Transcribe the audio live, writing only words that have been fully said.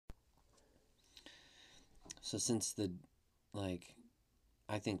So since like,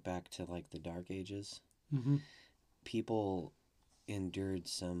 I think back to like the Dark Ages, Mm-hmm. people endured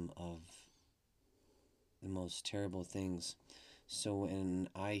some of the most terrible things. So when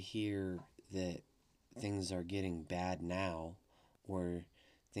I hear that things are getting bad now, or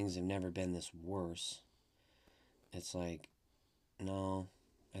things have never been this worse, it's like, no,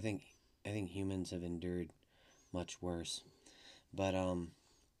 I think I think humans have endured much worse. But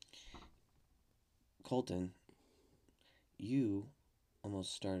Colton, you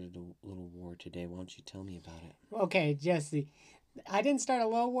almost started a little war today. Why don't you tell me about it? Okay, Jesse. I didn't start a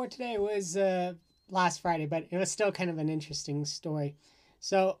little war today. It was last Friday, but it was still kind of an interesting story.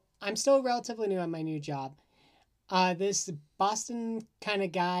 So I'm still relatively new at my new job. This Boston kind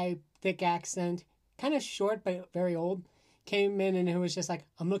of guy, thick accent, kind of short but very old, came in and he was just like,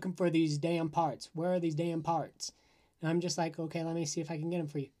 "I'm looking for these damn parts. Where are these damn parts?" And I'm just like, "Okay, let me see if I can get them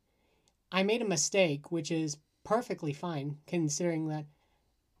for you." I made a mistake, which is perfectly fine considering that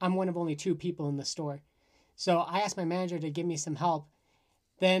I'm one of only two people in the store. So I asked my manager to give me some help.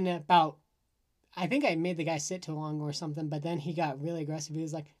 Then I think I made the guy sit too long or something, but then he got really aggressive. He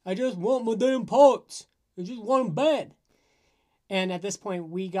was like, "I just want my damn parts. I just want them bad." And at this point,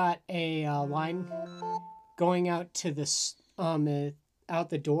 we got a line going out to this out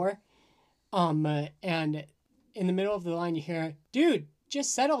the door. And in the middle of the line, you hear, "Dude,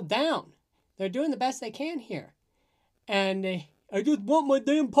 just settle down. They're doing the best they can here." And I just want my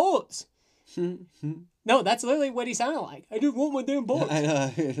damn parts. No, that's literally what he sounded like. I just want my damn parts. I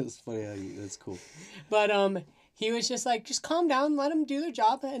know, it's funny how you, that's cool. But he was just like, just calm down, let them do their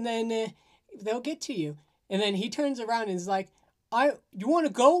job, and then they'll get to you. And then he turns around and is like, you want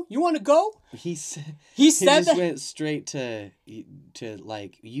to go? You want to go? He said He he said just that. went straight to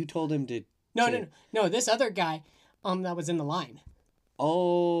like, you told him to. No. This other guy, that was in the line.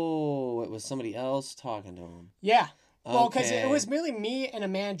 Oh, it was somebody else talking to him. Yeah. Well, because it Okay. was really me and a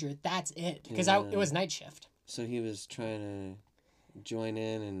manager. That's it. Because Yeah. it was night shift. So he was trying to join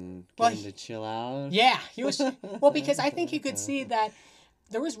in and get Well, him to chill out. Yeah, he was. Well, because I think he could see that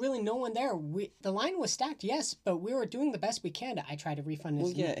there was really no one there. The line was stacked, yes, but we were doing the best we can. I tried to refund his.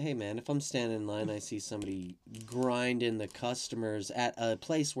 Well, yeah, hey man, if I'm standing in line, I see somebody grinding the customers at a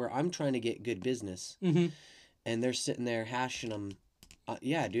place where I'm trying to get good business, Mm-hmm. and they're sitting there hashing them.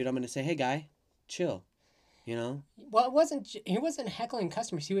 Yeah, dude, I'm gonna say, hey guy, chill. You know? Well, it wasn't. He wasn't heckling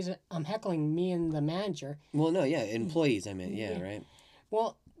customers. He was heckling me and the manager. Well, no, yeah, employees. I meant, yeah, right.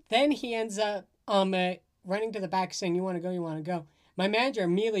 Well, then he ends up running to the back saying, "You want to go? You want to go?" My manager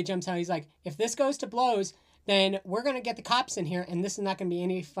immediately jumps out. He's like, "If this goes to blows, then we're gonna get the cops in here, and this is not gonna be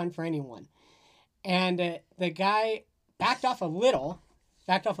any fun for anyone." And the guy backed off a little,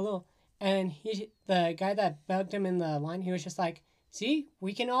 and the guy that bugged him in the line, he was just like, "See,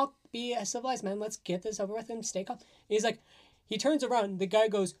 we can all be a civilized man. Let's get this over with and stay calm." And he's like, he turns around. The guy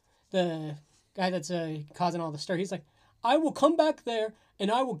that's causing all the stir. He's like, "I will come back there and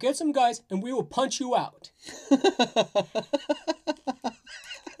I will get some guys and we will punch you out."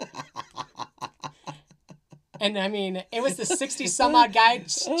 And I mean, it was the 60 some odd guy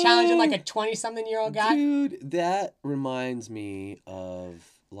challenging like a 20 something year old guy. Dude, that reminds me of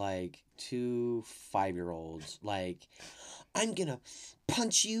like 2 5-year-olds. Like, I'm gonna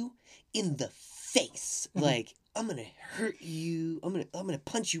punch you in the face. Like, I'm gonna hurt you. I'm gonna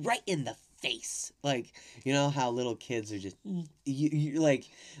punch you right in the face. Like, you know how little kids are just you like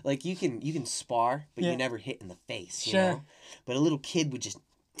you can spar, but Yeah. you never hit in the face. You Sure. know? But a little kid would just,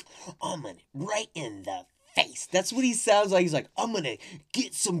 I'm gonna right in the face. That's what he sounds like. He's like, I'm gonna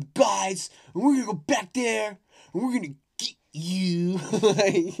get some guys, and we're gonna go back there, and we're gonna get you.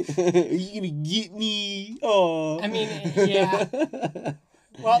 Like, are you gonna get me? Oh. I mean, yeah.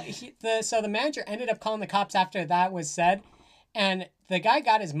 Well, so the manager ended up calling the cops after that was said, and the guy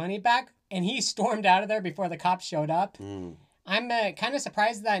got his money back, and he stormed out of there before the cops showed up. Mm. I'm kind of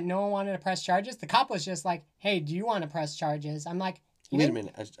surprised that no one wanted to press charges. The cop was just like, "Hey, do you want to press charges?" I'm like, Wait a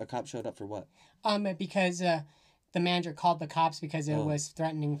minute. A cop showed up for what? Because the manager called the cops because it was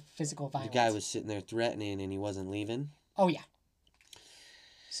threatening physical The violence. guy was sitting there threatening, and he wasn't leaving. Oh yeah.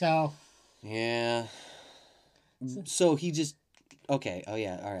 So. Yeah. So he just. Okay. Oh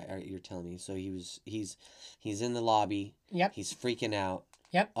yeah. All right. You're telling me. So he's in the lobby. Yep. He's freaking out.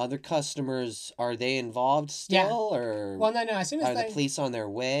 Yep. Other customers, are they involved still, or Well, no. As soon as are the police on their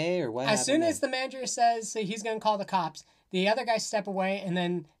way, or what? as soon happened as the manager says he's gonna call the cops, the other guys step away, and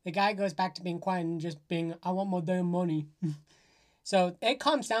then the guy goes back to being quiet and just being, "I want my damn money." So it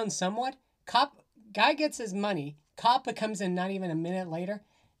calms down somewhat. Guy gets his money. Cop comes in not even a minute later,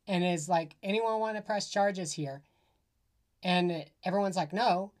 and is like, "Anyone want to press charges here?" And everyone's like,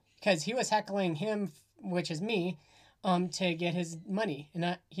 "No," because he was heckling him which is me, to get his money.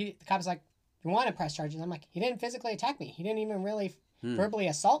 And the cop's like, "You want to press charges?" I'm like, "He didn't physically attack me. He didn't even really verbally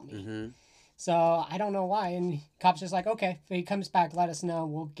assault me. Mm-hmm. So I don't know why." And cop's just like, "Okay, if he comes back, let us know.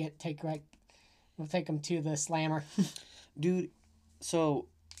 We'll take him to the slammer." Dude, so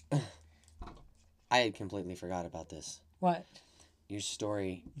I had completely forgot about this. What? Your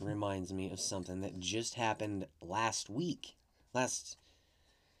story reminds me of something that just happened last week. Last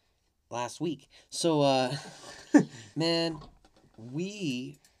week. So man,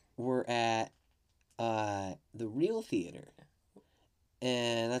 we were at the Real Theater.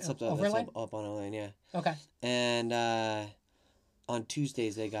 And that's up Overland? up on Overland, yeah. Okay. And on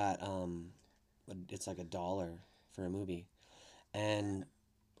Tuesdays they got it's like $1 for a movie. And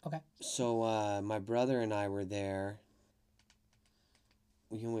Okay. so my brother and I were there.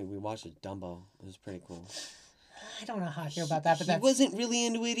 We watched Dumbo. It was pretty cool. I don't know how I feel about that, but He wasn't really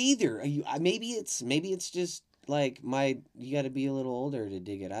into it either. Maybe it's just like you got to be a little older to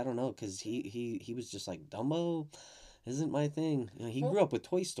dig it. I don't know, because he was just like, Dumbo isn't my thing. He grew up with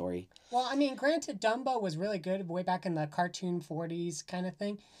Toy Story. Well, I mean, granted, Dumbo was really good way back in the cartoon 40s kind of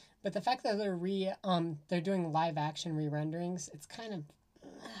thing, but the fact that they're doing live action re-renderings, it's kind of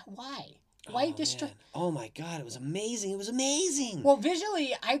why? Why destroy? Man. Oh my God! It was amazing. It was amazing. Well,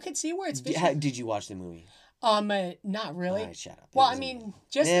 visually, I could see where it's visually. Did you watch the movie? Not really. All right, shut up. Well, I mean,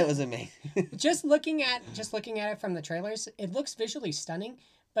 it was amazing. just looking at it from the trailers, it looks visually stunning,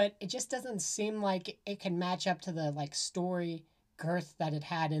 but it just doesn't seem like it can match up to the like story girth that it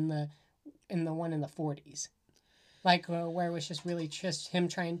had in the one in the 40s, like where it was just really just him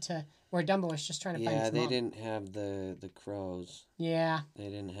trying to, where Dumbo was just trying to find his mom. Yeah, they didn't have the crows. Yeah. They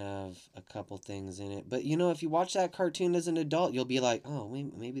didn't have a couple things in it, but if you watch that cartoon as an adult, you'll be like, oh,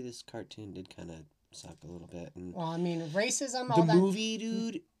 maybe this cartoon did kind of suck a little bit. And well, I mean, racism. The movie,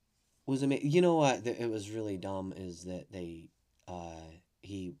 dude, was amazing. You know what? It was really dumb. Is that he,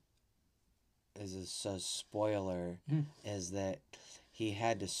 as a spoiler, is that he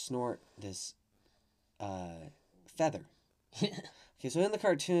had to snort this feather. Okay, so in the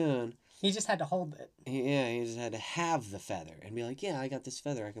cartoon, he just had to hold it. He just had to have the feather and be like, yeah, I got this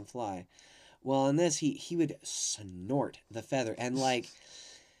feather, I can fly. Well, in this, he would snort the feather, and like,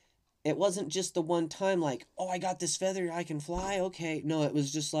 it wasn't just the one time like, oh, I got this feather, I can fly, okay. No, it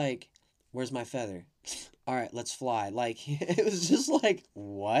was just like, where's my feather? All right, let's fly. Like, it was just like,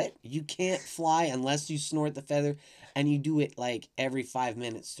 what? You can't fly unless you snort the feather, and you do it like every 5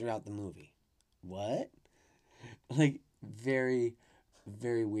 minutes throughout the movie. What? Like, very,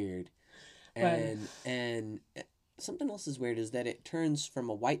 very weird. And something else is weird is that it turns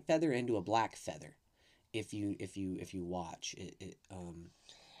from a white feather into a black feather. If you watch it,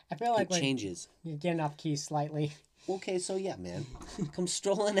 I feel like it changes. You're getting off key slightly. Okay, so yeah, man, come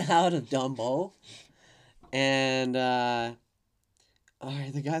strolling out of Dumbo, and all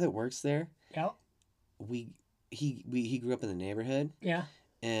right, the guy that works there. Yeah. He grew up in the neighborhood. Yeah.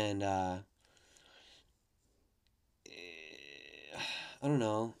 And I don't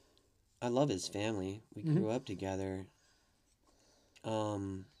know. I love his family. We grew up together.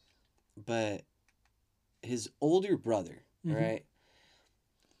 But his older brother, right?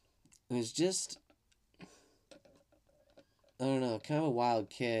 It was just, I don't know, kind of a wild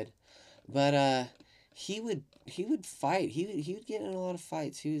kid, but he would fight. He would get in a lot of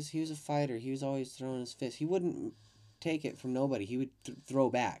fights. He was a fighter. He was always throwing his fist. He wouldn't take it from nobody. He would throw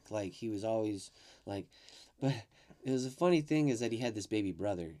back. Like, he was always like, but it was a funny thing is that he had this baby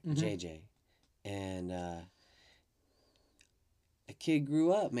brother, JJ, and a kid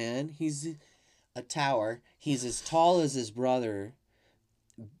grew up, man. He's a tower. He's as tall as his brother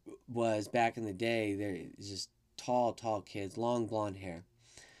was back in the day. They're just tall kids, long blonde hair,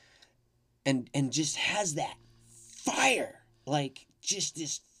 and just has that fire, like just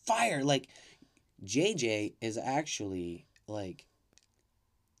this fire. Like, JJ is actually like,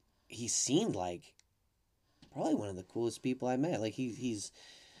 he seemed like probably one of the coolest people I met. Like, he's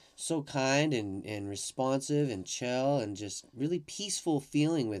so kind and responsive and chill and just really peaceful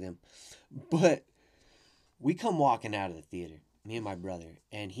feeling with him. But we come walking out of the theater, me and my brother,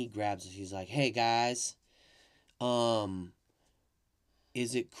 and he grabs us. He's like, hey guys,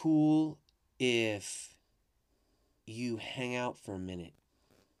 is it cool if you hang out for a minute?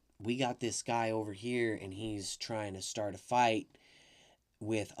 We got this guy over here and he's trying to start a fight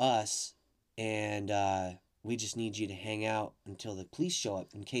with us, and we just need you to hang out until the police show up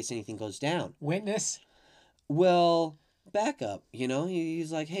in case anything goes down. Witness? Well, back up,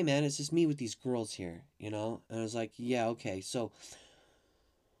 He's like, hey, man, it's just me with these girls here, And I was like, yeah, okay. So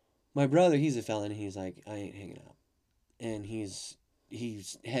my brother, he's a felon. He's like, I ain't hanging out. And he's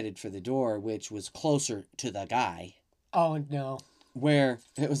he's headed for the door, which was closer to the guy. Oh no. Where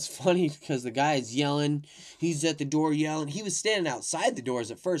it was funny because the guy's yelling, he's at the door yelling. He was standing outside the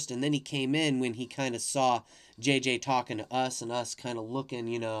doors at first, and then he came in when he kind of saw JJ talking to us and us kind of looking,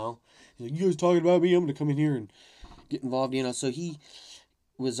 He's like, you guys talking about me? I'm gonna come in here and get involved, So he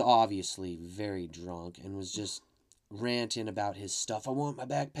was obviously very drunk and was just ranting about his stuff. I want my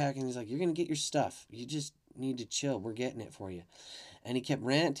backpack, and he's like, you're gonna get your stuff. You just need to chill. We're getting it for you. And he kept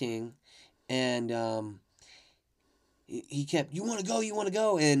ranting, and he kept, you want to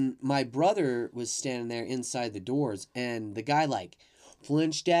go, and my brother was standing there inside the doors, and the guy like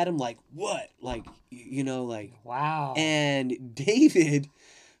flinched at him like, what, like, like, wow. And David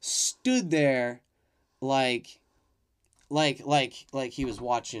stood there like he was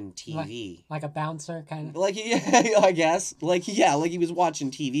watching TV, like a bouncer kind of, like, yeah, I guess, like, yeah, like he was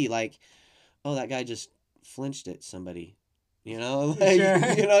watching TV, like, oh, that guy just flinched at somebody. Like,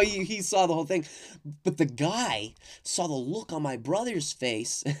 sure. He saw the whole thing. But the guy saw the look on my brother's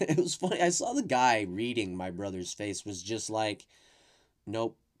face. It was funny. I saw the guy reading my brother's face was just like,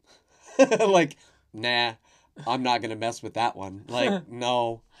 nope. Like, nah, I'm not going to mess with that one. Like,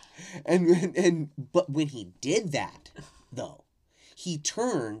 no. But when he did that, though, he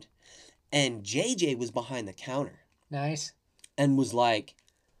turned and JJ was behind the counter. Nice. And was like,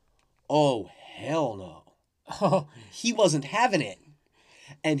 oh, hell no. Oh. He wasn't having it.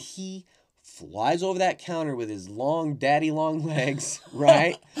 And he flies over that counter with his long, daddy long legs,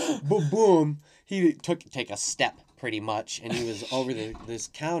 right? Boom, boom. He take a step pretty much, and he was over this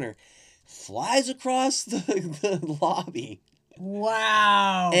counter, flies across the lobby.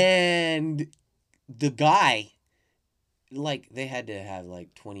 Wow. And the guy, like, they had to have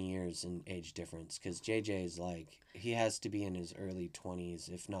like 20 years in age difference, because JJ is like, he has to be in his early 20s,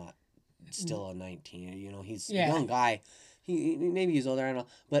 if not still a 19. He's a young guy. He maybe he's older, I don't know,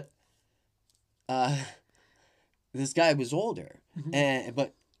 but this guy was older,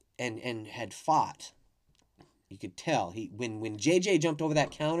 and had fought. You could tell when JJ jumped over that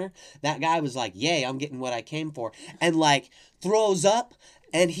counter, that guy was like, "Yay, I'm getting what I came for," and like throws up,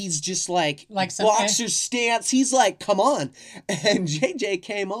 and he's just like boxer stance. He's like, "Come on," and JJ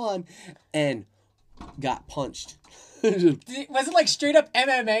came on, and got punched. Was it like straight up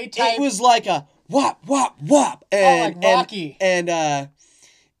MMA type? It was like a whop, whop, whop. And, like Rocky. And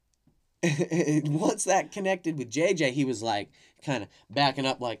once that connected with JJ, he was like kind of backing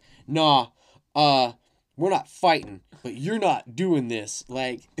up like, nah, we're not fighting, but you're not doing this.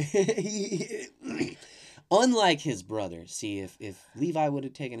 Like, unlike his brother, see, if Levi would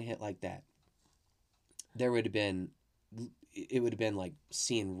have taken a hit like that, it would have been like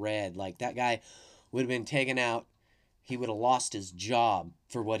seeing red. Like, that guy would have been taken out. He would have lost his job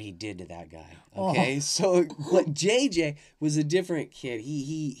for what he did to that guy. Okay, So but JJ was a different kid.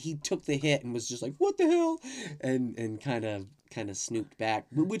 He took the hit and was just like, what the hell, and kind of snooped back,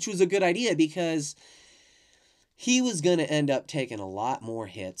 which was a good idea, because he was gonna end up taking a lot more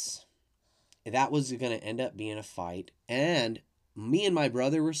hits. That was gonna end up being a fight, and me and my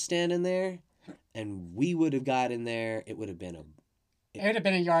brother were standing there, and we would have got in there. It would have been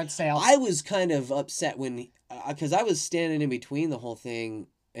a yard sale. I was kind of upset when, because I was standing in between the whole thing,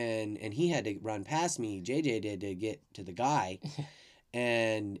 and he had to run past me. JJ did, to get to the guy,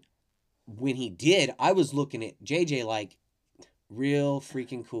 and when he did, I was looking at JJ like, real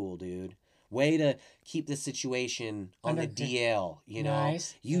freaking cool, dude. Way to keep the situation on the DL,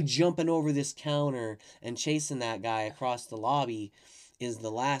 Nice. You jumping over this counter and chasing that guy across the lobby is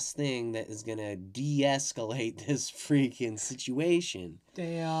the last thing that is gonna de-escalate this freaking situation.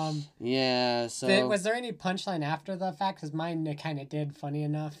 Damn. Yeah, so... Was there any punchline after the fact? Because mine kind of did, funny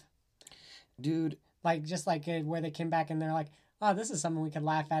enough. Dude. Like, just like where they came back and they're like, oh, this is something we could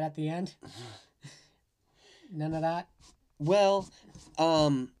laugh at the end. None of that? Well,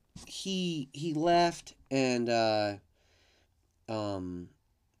 he left, and,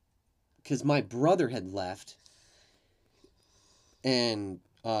 because my brother had left, and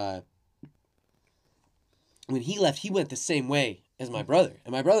when he left, he went the same way as my brother.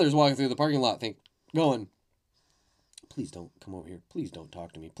 And my brother's walking through the parking lot going, please don't come over here. Please don't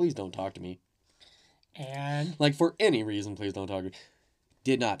talk to me. Please don't talk to me. And? Like, for any reason, please don't talk to me.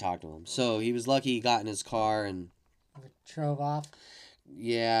 Did not talk to him. So he was lucky he got in his car and... drove off.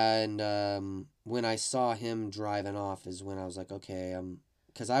 Yeah, and when I saw him driving off is when I was like, okay,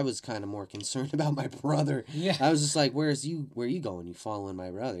 because I was kind of more concerned about my brother. Yeah. I was just like, where are you going? You following my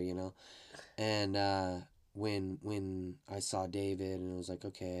brother, And when I saw David, and I was like,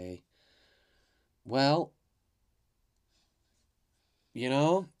 okay, well, You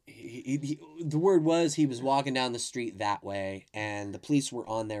know, the word was he was walking down the street that way, and the police were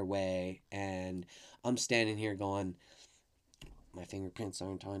on their way, and I'm standing here going, my fingerprints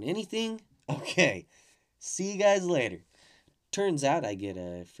aren't on anything. Okay, see you guys later. Turns out I get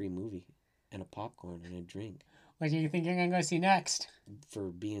a free movie and a popcorn and a drink What do you think you're gonna go see next? for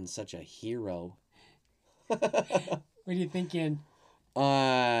being such a hero. What are you thinking?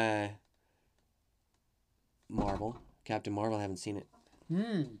 uh, Marvel, Captain Marvel. I haven't seen it.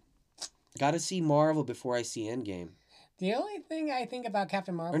 Got to see Marvel before I see Endgame. The only thing I think about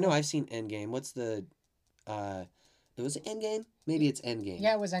Captain Marvel. Or no, I've seen Endgame. What's the it was Endgame? Maybe it's Endgame.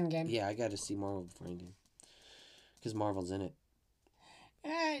 Yeah, it was Endgame. Yeah, I got to see Marvel before Endgame. Cuz Marvel's in it.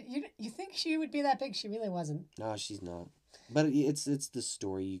 You think she would be that big? She really wasn't. No, she's not. But it's the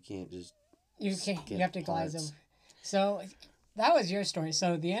story. You can't just You have to glaze parts. over. So that was your story.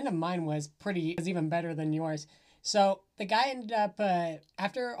 So the end of mine was even better than yours. So the guy ended up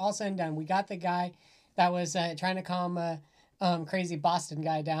after all said and done, we got the guy that was trying to calm crazy Boston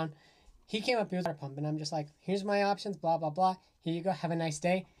guy down. He came up, he was water pump, and I'm just like, here's my options, blah blah blah. Here you go, have a nice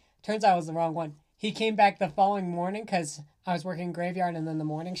day. Turns out it was the wrong one. He came back the following morning because I was working graveyard and then the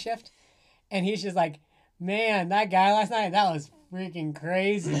morning shift, and he's just like, man, that guy last night, that was freaking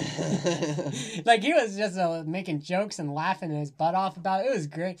crazy. Like he was just making jokes and laughing his butt off about it. It was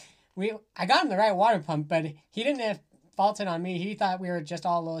great. I got him the right water pump, but he didn't have fault it on me. He thought we were just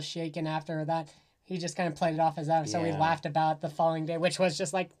all a little shaken after that. He just kind of played it off as that. So we Yeah. laughed about the following day, which was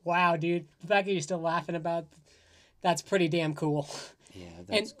just like, wow, dude, the fact that you're still laughing about that's pretty damn cool. Yeah,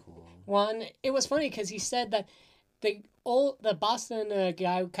 that's cool. One, it was funny because he said that the Boston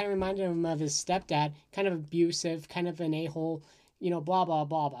guy kind of reminded him of his stepdad, kind of abusive, kind of an a-hole, blah blah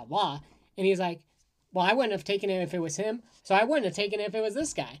blah blah blah. And he's like, well, I wouldn't have taken it if it was him, so I wouldn't have taken it if it was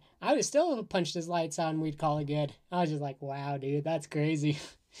this guy. I would have still punched his lights out and we'd call it good. I was just like, wow, dude, that's crazy.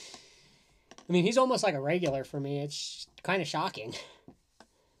 I mean, he's almost like a regular for me. It's kind of shocking.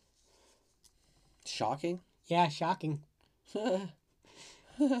 Shocking? Yeah, shocking.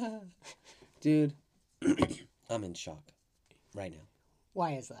 Dude, I'm in shock right now.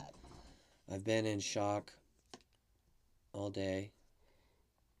 Why is that? I've been in shock all day.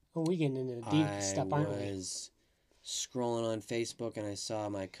 Well, we getting into the deep stuff, I aren't we? was scrolling on Facebook and I saw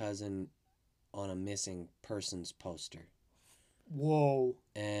my cousin on a missing persons poster Whoa.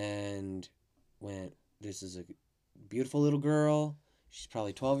 and went, this is a beautiful little girl. She's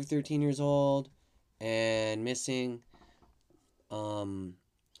probably 12 or 13 years old and missing.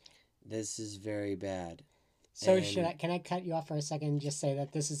 This is very bad. So And- can I cut you off for a second and just say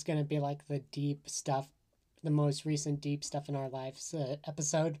that this is going to be like the deep stuff, the most recent deep stuff in our lives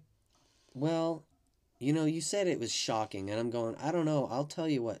episode? Well, you said it was shocking, and I'm going, I don't know. I'll tell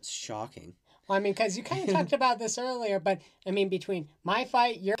you what's shocking. Well, I mean, because you kind of talked about this earlier, but I mean, between my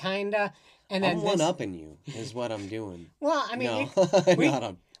fight, you're kinda, and then I'm this. one-upping you, is what I'm doing. Well, I mean, No, we- not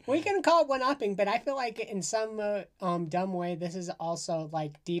on. we can call it one-upping, but I feel like in some dumb way, this is also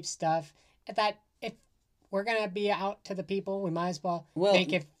like deep stuff that if we're gonna be out to the people, we might as well Well,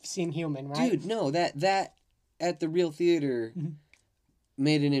 make it seem human, right? Dude, no, that at the real theater Mhm.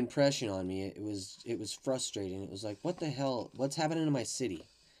 made an impression on me. It was frustrating. It was like, what the hell? What's happening in my city?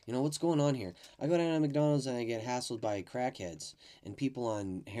 What's going on here? I go down to McDonald's and I get hassled by crackheads and people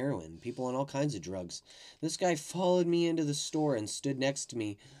on heroin, people on all kinds of drugs. This guy followed me into the store and stood next to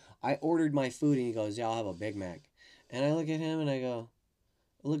me. I ordered my food and he goes, yeah, I'll have a Big Mac. And I look at him and I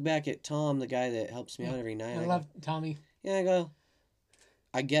look back at Tom, the guy that helps me out every night. I and love Tommy. yeah, I go,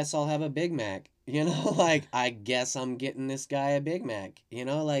 I guess I'll have a Big Mac. Like, I guess I'm getting this guy a Big Mac.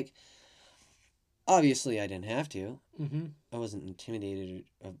 Like, obviously I didn't have to. Mm-hmm. I wasn't intimidated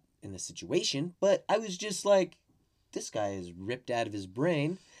in the situation, but I was just like, this guy is ripped out of his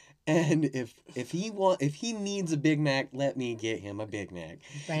brain. And if he needs a Big Mac, let me get him a Big Mac.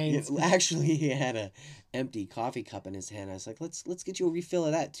 Thanks. Actually, he had a empty coffee cup in his hand. I was like, let's get you a refill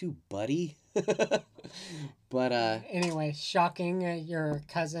of that too, buddy. But Anyway, shocking. Your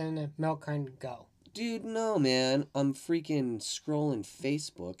cousin Milk Carton, go. dude, no, man. I'm freaking scrolling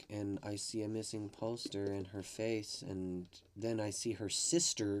Facebook and I see a missing poster in her face, and then I see her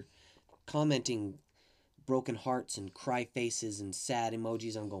sister commenting broken hearts and cry faces and sad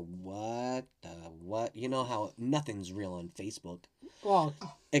emojis. I'm going, what the what? You know how nothing's real on Facebook. Well,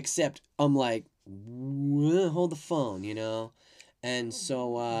 Except I'm like, hold the phone, And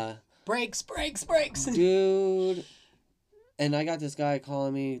so, breaks. dude, and I got this guy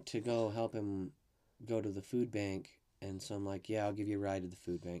calling me to go help him go to the food bank. And so I'm like, yeah, I'll give you a ride to the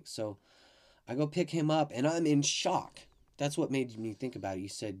food bank. So I go pick him up and I'm in shock. That's what made me think about it. You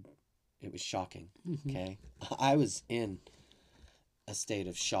said it was shocking. Mhm. Okay. I was in a state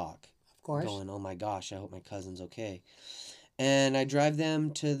of shock, Of course. going, oh my gosh, I hope my cousin's okay. And I drive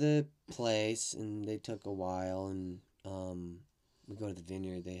them to the place, and they took a while, and we go to the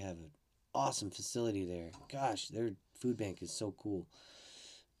vineyard. They have an awesome facility there. Gosh, their food bank is so cool.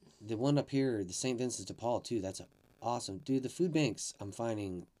 The one up here, the St. Vincent de Paul, too, that's awesome. Dude, the food banks, I'm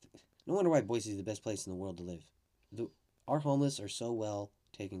finding, no wonder why Boise is the best place in the world to live. Our homeless are so well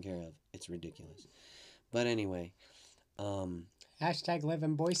taken care of. It's ridiculous. But anyway, Hashtag live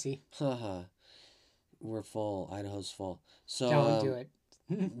in Boise. haha, we're full. Idaho's full. So Don't do it.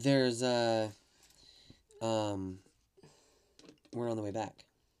 there's um we're on the way back,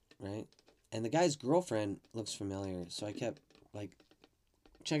 right? And the guy's girlfriend looks familiar, so I kept like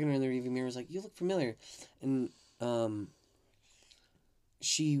checking her in the rearview mirror. I was like, "You look familiar," and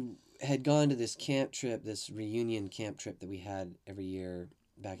she had gone to this camp trip, this reunion camp trip that we had every year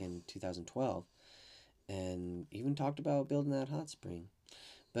back in 2012, and even talked about building that hot spring.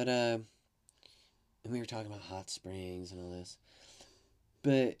 But and we were talking about hot springs and all this.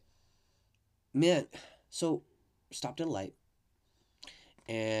 But man, so stopped at a light,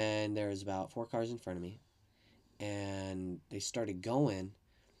 and there was about 4 cars in front of me, and they started going,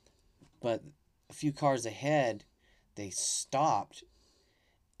 but a few cars ahead, they stopped,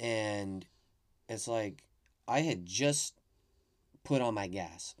 and it's like I had just put on my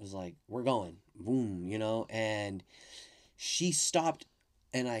gas. It was like, we're going, boom, and she stopped,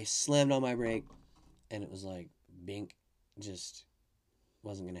 and I slammed on my brake, and it was like, bink, just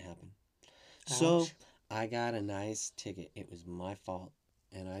wasn't gonna happen. So Ouch. I got a nice ticket. It was my fault,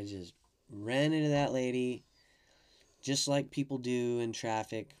 and I just ran into that lady, just like people do in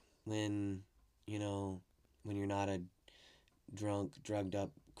traffic when, you know, when you're not a drunk, drugged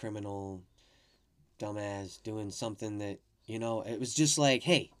up criminal, dumbass doing something that, it was just like,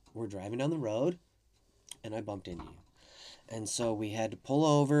 hey, we're driving down the road, and I bumped into you. And so we had to pull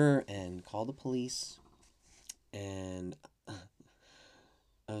over and call the police. And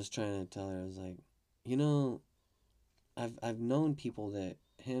I was trying to tell her, I was like, you know, I've known people that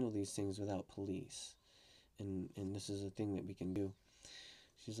handle these things without police, and this is a thing that we can do.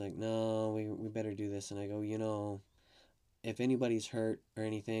 She's like, no, we better do this. And I go, if anybody's hurt or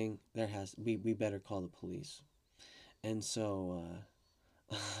anything, we better call the police. And so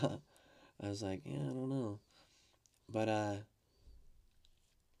I was like, yeah, I don't know, but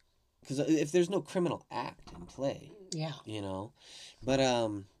because if there's no criminal act in play, Yeah. but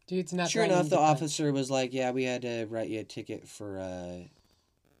Dude's not sure enough, threatening the to punch. officer was like, yeah, we had to write you a ticket for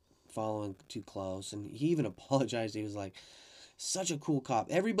following too close, and he even apologized. He was like, such a cool cop.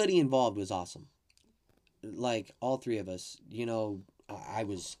 Everybody involved was awesome. Like all three of us, I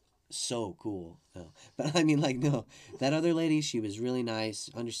was so cool. No. But I mean, like, no, that other lady, she was really nice,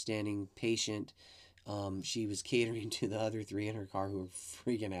 understanding, patient. She was catering to the other three in her car who were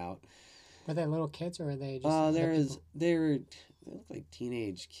freaking out. Were they little kids or were they just They looked like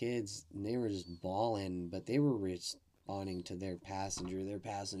teenage kids, and they were just bawling, but they were responding to their passenger. Their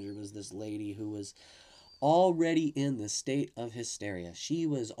passenger was this lady who was already in the state of hysteria. She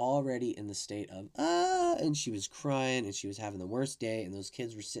was already in the state of and she was crying, and she was having the worst day, and those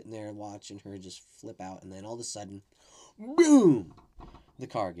kids were sitting there watching her just flip out, and then all of a sudden, boom, the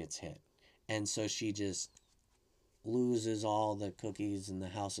car gets hit. And so she just loses all the cookies, and the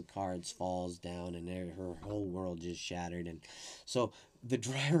house of cards falls down, and her whole world just shattered. And so the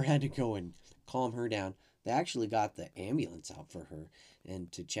driver had to go and calm her down. They actually got the ambulance out for her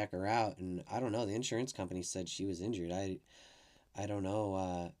and to check her out. And I don't know, the insurance company said she was injured. I don't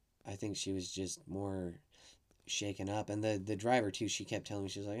know. I think she was just more shaken up. And the driver too, she kept telling me,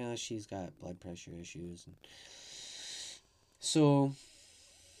 she was like, oh, she's got blood pressure issues. And so,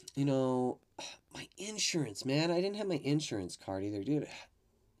 my insurance, man. I didn't have my insurance card either, dude.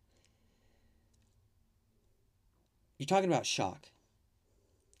 You're talking about shock.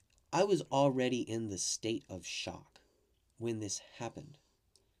 I was already in the state of shock when this happened.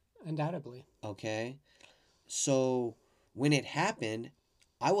 undoubtedly? Okay? So when it happened,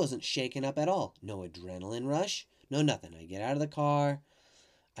 I wasn't shaken up at all. No adrenaline rush, no nothing. I get out of the car.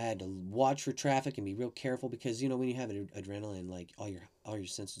 I had to watch for traffic and be real careful because when you have adrenaline, like all your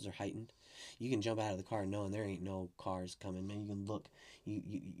senses are heightened. You can jump out of the car knowing there ain't no cars coming. Man, you can look.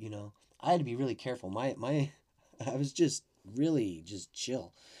 I had to be really careful. My I was just really just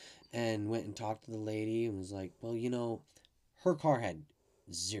chill, and went and talked to the lady and was like, well, her car had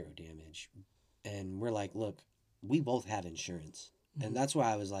zero damage, and we're like, look, we both have insurance, and that's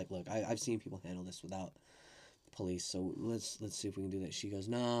why I was like, look, I've seen people handle this without police, so let's see if we can do that. She goes,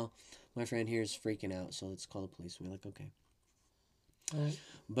 no, my friend here is freaking out, so let's call the police. And we're like, okay. All right.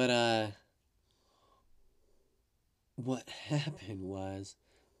 But what happened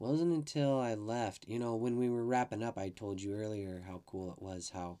wasn't until I left. You know, when we were wrapping up, I told you earlier how cool it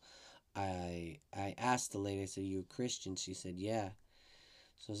was. How I asked the lady. I said, "You a Christian?" She said, "Yeah."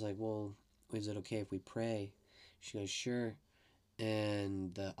 So I was like, "Well, is it okay if we pray?" She goes, "Sure."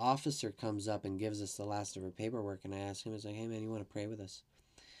 And the officer comes up and gives us the last of her paperwork, and I asked him, I was like, "Hey man, you want to pray with us?"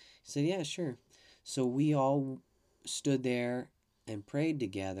 He said, "Yeah, sure." So we all stood there and prayed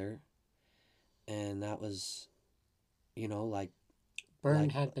together, and that was, you know, Burn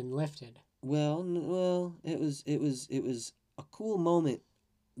like had been lifted. well, it was a cool moment.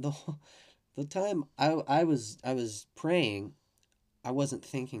 The the time I was praying, I wasn't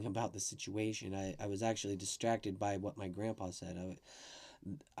thinking about the situation. I was actually distracted by what my grandpa said.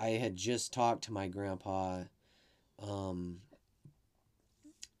 I had just talked to my grandpa, um,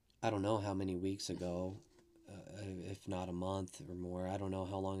 I don't know how many weeks ago, if not a month or more. I don't know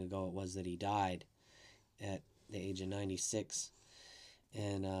how long ago it was that he died at the age of 96.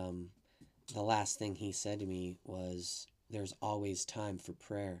 And the last thing he said to me was, "There's always time for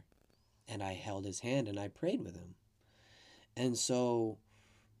prayer." And I held his hand and I prayed with him. And so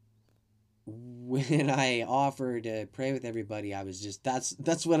when I offered to pray with everybody, I was just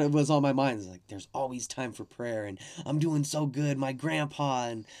that's what it was on my mind. It's like there's always time for prayer, and I'm doing so good. My grandpa,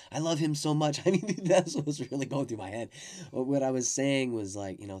 and I love him so much. I mean, that's what was really going through my head. But what I was saying was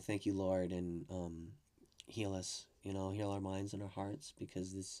like, thank you, Lord, and heal us. Heal our minds and our hearts,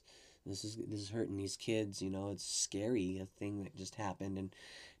 because this is hurting these kids. It's scary, a thing that just happened, and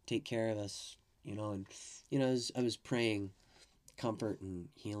take care of us. And I was praying comfort and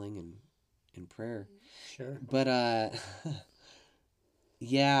healing and in prayer. Sure. But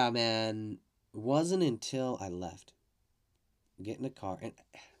yeah, man, it wasn't until I left, get in the car, and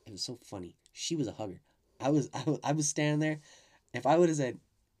it was so funny. She was a hugger. I was standing there. If I would have said,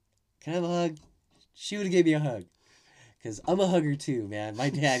 "Can I have a hug?" She would have gave me a hug. Cause I'm a hugger too, man.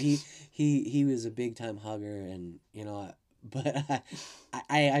 My dad, he was a big time hugger, and but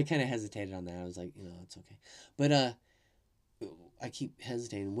I kind of hesitated on that. I was like, it's okay. But I keep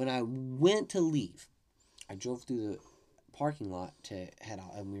hesitating. When I went to leave, I drove through the parking lot to head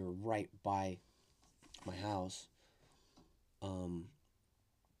out, and we were right by my house. Um,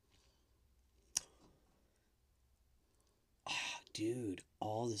 Dude,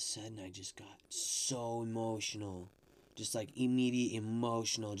 all of a sudden I just got so emotional, just like immediate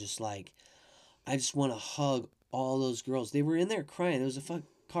emotional, just like I just want to hug all those girls. They were in there crying. There was a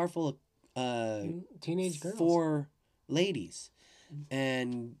car full of Teenage girls. 4 ladies,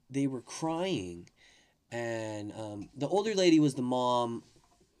 and they were crying. And the older lady was the mom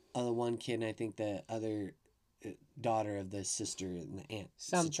of the one kid, and I think the other daughter of the sister and the aunt.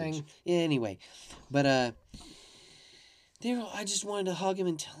 Something. Situation. Yeah, anyway, but I just wanted to hug him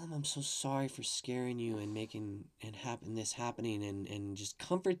and tell him I'm so sorry for scaring you and making and happen this happening, and just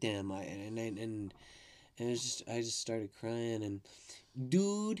comfort them. And it was just I just started crying, and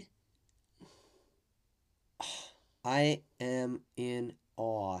dude, I am in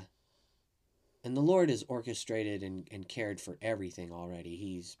awe. And the Lord has orchestrated and cared for everything already.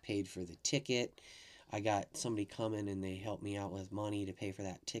 He's paid for the ticket. I got somebody coming and they helped me out with money to pay for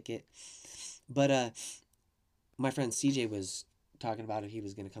that ticket. But my friend CJ was talking about if he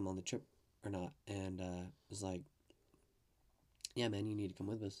was going to come on the trip or not, and was like, "Yeah, man, you need to come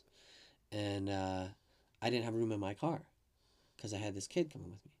with us." And I didn't have room in my car because I had this kid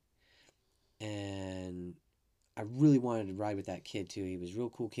coming with me, and I really wanted to ride with that kid too. He was a real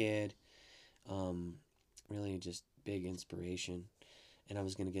cool kid, really just big inspiration, and I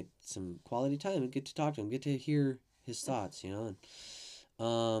was gonna get some quality time and get to talk to him, get to hear his thoughts, and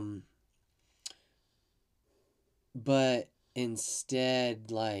but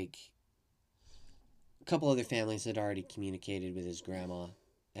instead, like, a couple other families had already communicated with his grandma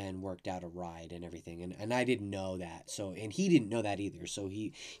and worked out a ride and everything, and I didn't know that, so, and he didn't know that either, so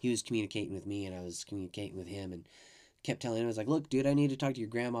he was communicating with me and I was communicating with him, and kept telling him, I was like, "Look, dude, I need to talk to your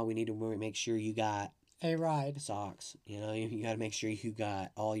grandma. We need to make sure you got a ride, socks. You got to make sure you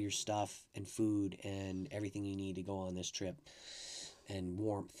got all your stuff and food and everything you need to go on this trip, and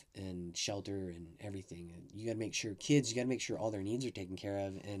warmth and shelter and everything. And you got to make sure you got to make sure all their needs are taken care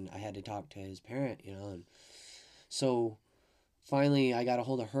of." And I had to talk to his parent, and so finally I got a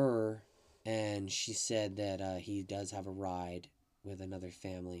hold of her, and she said that he does have a ride with another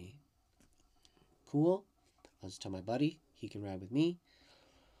family. Cool. I'll just tell my buddy he can ride with me,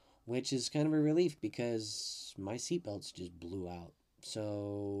 which is kind of a relief because my seatbelts just blew out.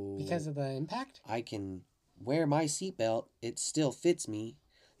 So because of the impact? I can wear my seatbelt. It still fits me.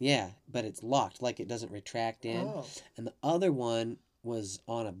 Yeah, but it's locked, like it doesn't retract in. Oh. And the other one was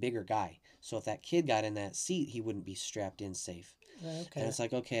on a bigger guy. So if that kid got in that seat, he wouldn't be strapped in safe. And Okay. it's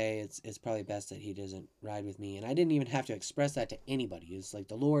like, okay, it's probably best that he doesn't ride with me. And I didn't even have to express that to anybody. It's like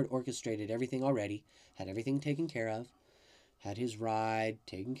the Lord orchestrated everything already, had everything taken care of, had his ride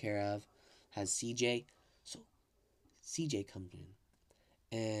taken care of, has CJ. So CJ comes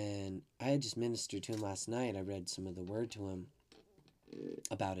in. And I had just ministered to him last night. I read some of the word to him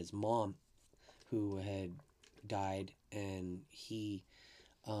about his mom who had died. And he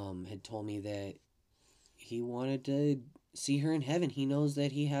had told me that he wanted to see her in heaven. He knows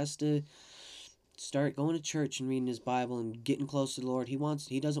that he has to start going to church and reading his Bible and getting close to the Lord.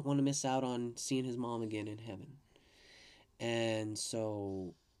 He doesn't want to miss out on seeing his mom again in heaven. And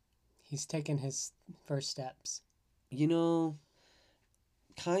so, He's taken his first steps. you know,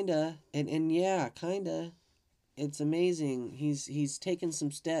 kinda, and yeah, kinda. It's amazing. He's taken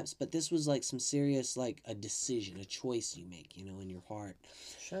some steps, but this was like some serious, like a decision, a choice you make, in your heart.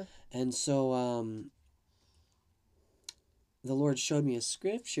 Sure. And so the Lord showed me a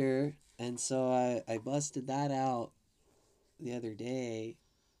scripture, and so I busted that out the other day,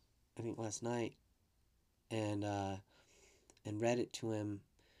 I think last night, and read it to him,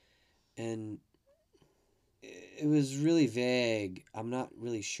 and it was really vague. I'm not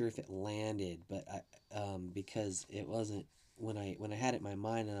really sure if it landed, but because it wasn't when I had it in my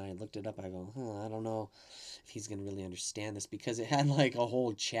mind and I looked it up, I go, I don't know if he's gonna really understand this because it had like a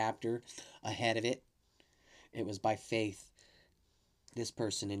whole chapter ahead of it. It was by faith. This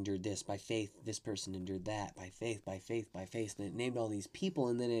person endured this by faith. This person endured that by faith, by faith, by faith. And it named all these people,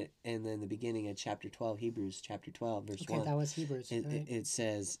 and then the beginning of chapter 12, Hebrews chapter 12, verse Okay, 1. that was Hebrews, right? It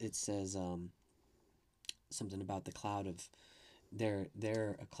says something about the cloud of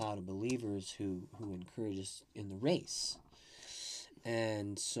they're a cloud of believers who encourage us in the race.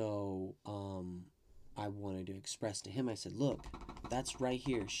 And so I wanted to express to him, I said, look, that's right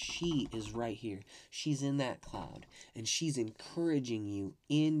here. She is right here. She's in that cloud, and she's encouraging you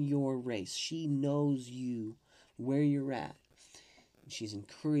in your race. She knows you where you're at. She's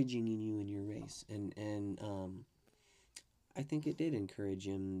encouraging you in your race. And I think it did encourage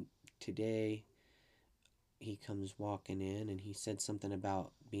him today. He comes walking in, and he said something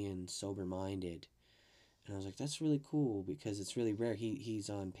about being sober-minded. And I was like, that's really cool because it's really rare.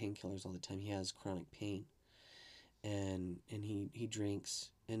 He's on painkillers all the time. He has chronic pain. And he drinks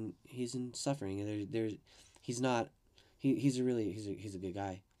and he's in suffering. There's he's not he's a good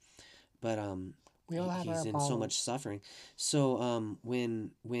guy. But We all have he's our in so much problems. suffering. So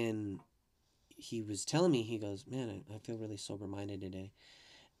when he was telling me, he goes, man, I feel really sober minded today.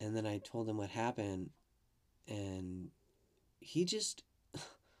 And then I told him what happened, and he just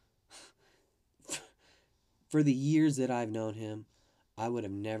for the years that I've known him, I would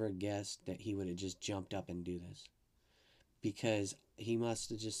have never guessed that he would have just jumped up and do this. Because he must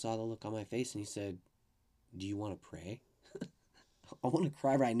have just saw the look on my face and he said, do you want to pray? I want to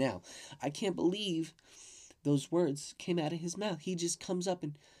cry right now. I can't believe those words came out of his mouth. He just comes up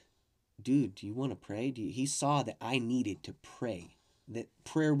and, dude, do you want to pray? He saw that I needed to pray, that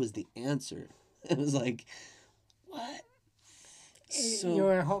prayer was the answer. It was like, what? So You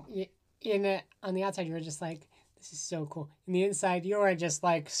were on the outside, you were just like, this is so cool. In the inside, you were just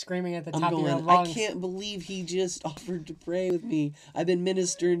like screaming at the I'm top of your going, I lungs. can't believe he just offered to pray with me. I've been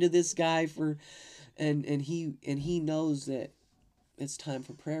ministering to this guy and he knows that it's time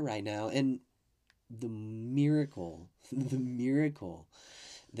for prayer right now. And the miracle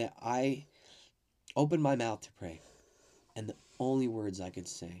that I opened my mouth to pray, and the only words I could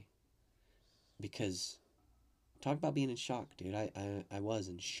say, because talk about being in shock, dude. I was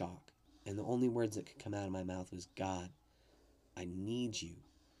in shock. And the only words that could come out of my mouth was, God, I need you.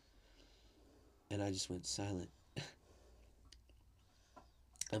 And I just went silent.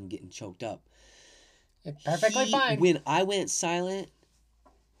 I'm getting choked up. Perfectly fine. When I went silent,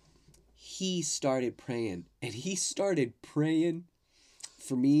 he started praying. And he started praying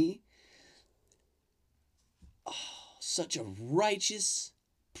for me. Oh, such a righteous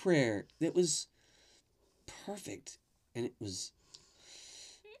prayer that was perfect. And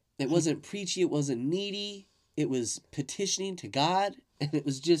it wasn't preachy, it wasn't needy. It was petitioning to God. And it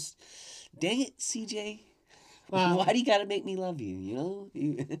was just, dang it, CJ. Wow. Why do you gotta make me love you,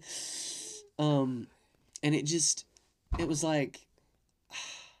 and it was like,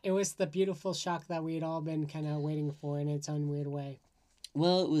 It was the beautiful shock that we'd all been kind of waiting for in its own weird way.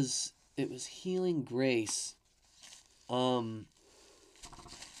 well, it was healing grace. You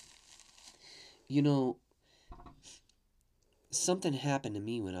know, something happened to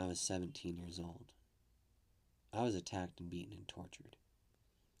me when I was 17 years old. I was attacked and beaten and tortured.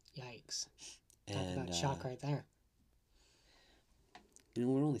 Yikes. Talk And about shock right there. You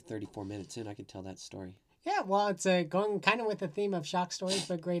know, we're only 34 minutes in. I could tell that story. Yeah, well, it's going kind of with the theme of shock stories,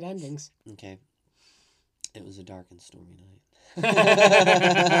 but great endings. Okay. It was a dark and stormy night.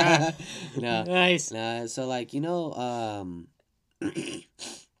 No, Nice. no. So, like, are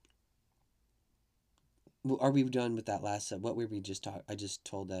we done with that last? What were we just talking? I just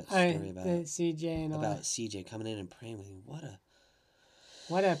told that story The about CJ and all that. CJ coming in and praying with me.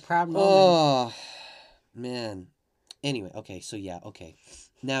 What a proud moment. Oh, man. Anyway, okay. So yeah, okay.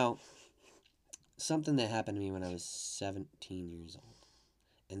 Now, something that happened to me when I was 17 years old,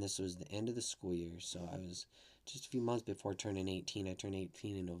 and this was the end of the school year. So I was just a few months before turning 18. I turned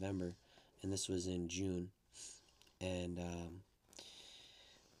 18 in November, and this was in June. And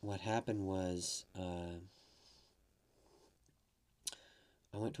what happened was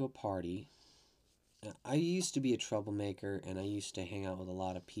I went to a party. I used to be a troublemaker, and I used to hang out with a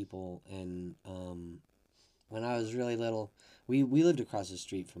lot of people. And when I was really little, we lived across the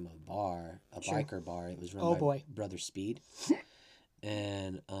street from a bar, a Sure. biker bar. It was run by Brother Speed.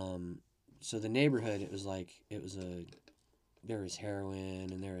 And so the neighborhood, it was there was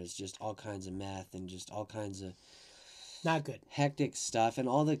heroin, and there was just all kinds of meth, and just all kinds of not good hectic stuff. And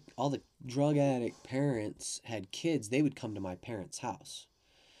all the drug addict parents had kids. They would come to my parents' house,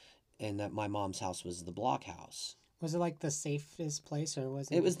 and that my mom's house was the block house. Was it like the safest place, or was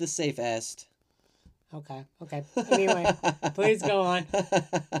it? It was the safest. Okay. Anyway, please go on.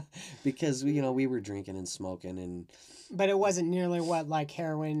 Because we were drinking and smoking, and but it wasn't nearly what like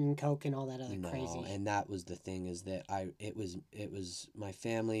heroin and coke and all that other no, crazy. and that was the thing, is that it was my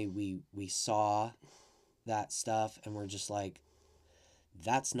family. We saw that stuff, and we're just like,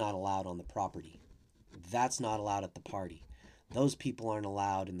 that's not allowed on the property. That's not allowed at the party. Those people aren't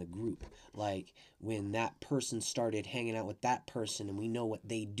allowed in the group. Like, when that person started hanging out with that person, and we know what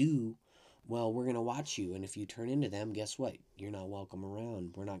they do, well, we're gonna watch you, and if you turn into them, guess what? You're not welcome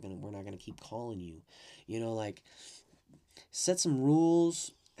around. We're not gonna keep calling you. Like, set some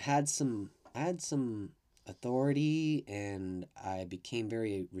rules. I had some authority, and I became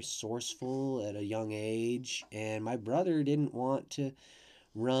very resourceful at a young age. And my brother didn't want to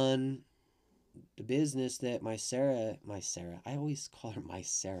run the business that my Sarah, I always call her my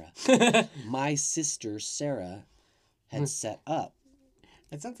Sarah, my sister Sarah had set up.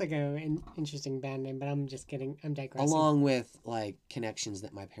 That sounds like an interesting band name, but I'm just kidding. I'm digressing. Along with like connections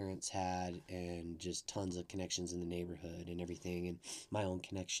that my parents had, and just tons of connections in the neighborhood and everything, and my own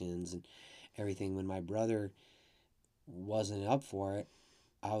connections and everything. When my brother wasn't up for it,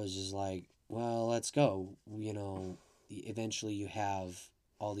 I was just like, well, let's go. Eventually you have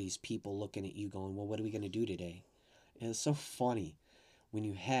all these people looking at you going, well, what are we going to do today? And it's so funny when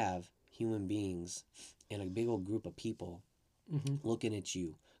you have human beings and a big old group of people looking at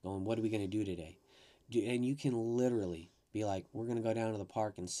you going, what are we going to do today? And you can literally be like, we're going to go down to the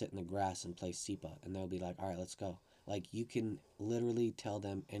park and sit in the grass and play SEPA. And they'll be like, all right, let's go. Like, you can literally tell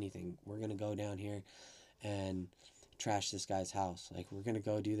them anything. We're going to go down here and trash this guy's house. Like, we're going to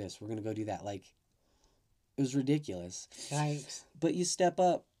go do this. We're going to go do that. Like, it was ridiculous. Yikes. But you step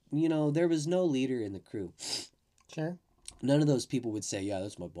up. There was no leader in the crew. Sure. None of those people would say, yeah,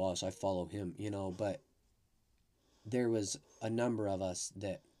 that's my boss, I follow him, but there was a number of us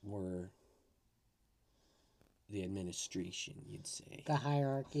that were the administration, you'd say. The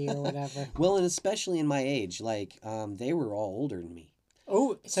hierarchy or whatever. Well, and especially in my age, like, they were all older than me.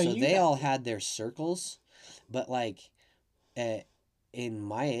 Oh, so they all had their circles, but like, in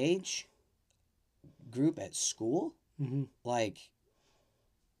my age group at school, like,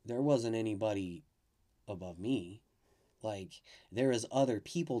 there wasn't anybody above me. Like, there was other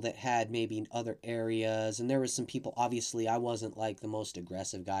people that had maybe other areas, and there was some people, obviously I wasn't like the most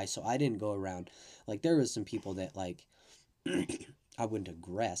aggressive guy, so I didn't go around. Like, there was some people that like I wouldn't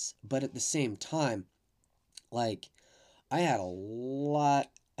aggress, but at the same time, like, I had a lot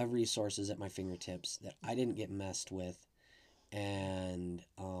of resources at my fingertips that I didn't get messed with. And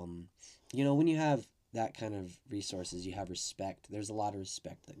when you have that kind of resources, you have respect. There's a lot of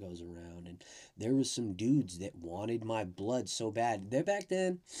respect that goes around, and there was some dudes that wanted my blood so bad. Back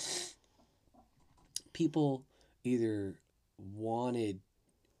then, people either wanted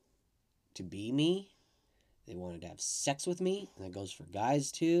to be me, they wanted to have sex with me, and that goes for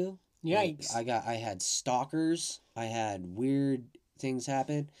guys too. Yikes. I had stalkers, I had weird things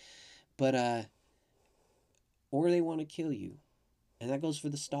happen, but or they want to kill you, and that goes for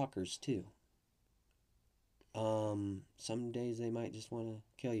the stalkers too. Some days they might just want to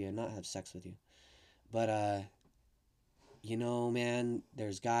kill you and not have sex with you. But, man,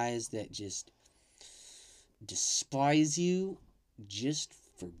 there's guys that just despise you just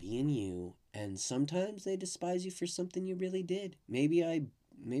for being you, and sometimes they despise you for something you really did. Maybe I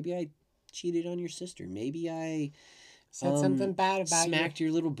cheated on your sister. Maybe I Said something bad about you. smacked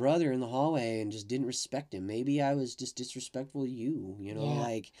your little brother in the hallway and just didn't respect him. Maybe I was just disrespectful to you. Yeah.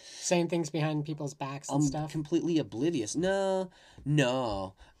 Like Saying things behind people's backs and I'm stuff. completely oblivious. No.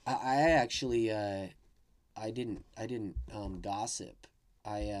 I actually I didn't gossip.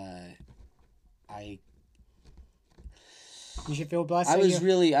 I You should feel blessed. I that was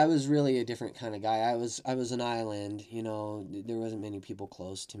you... really a different kind of guy. I was an island, there wasn't many people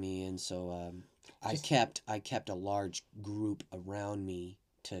close to me, and so I kept a large group around me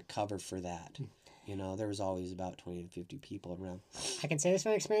to cover for that. There was always about 20 to 50 people around. I can say this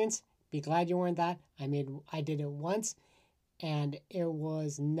from experience. Be glad you weren't that. I did it once, and it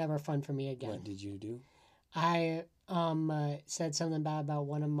was never fun for me again. What did you do? I said something bad about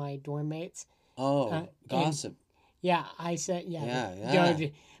one of my dorm mates. Oh, gossip. Yeah, I said, Yeah.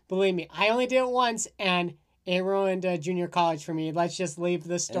 Believe me, I only did it once, and it ruined junior college for me. Let's just leave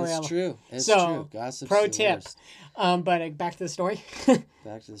the story That's alone. true. That's true. Gossip's pro the tip. worst. But back to the story.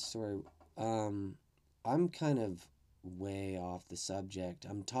 Back to the story. I'm kind of way off the subject.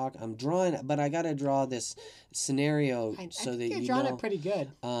 I'm drawing, but I gotta draw this scenario so that you're drawing it pretty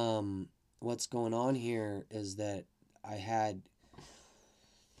good. What's going on here is that I had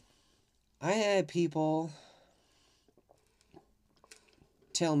people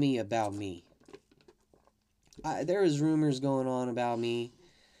tell me about me. There was rumors going on about me.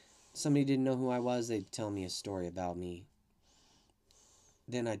 Somebody didn't know who I was, they'd tell me a story about me.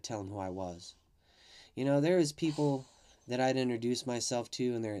 Then I'd tell them who I was. There was people that I'd introduce myself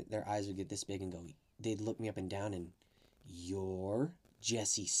to, and their eyes would get this big and go, they'd look me up and down, and you're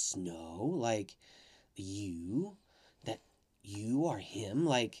Jesse Snow? Like, you are him?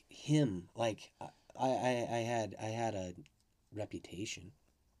 Like, him? Like, I had a reputation.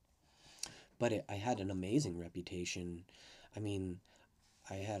 But I had an amazing reputation. I mean,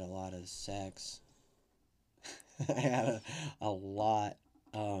 I had a lot of sex. I had a lot.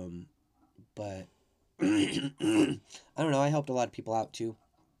 But I don't know. I helped a lot of people out too.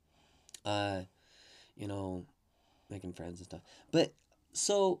 Making friends and stuff. But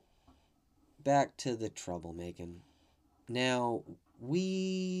so back to the troublemaking. Now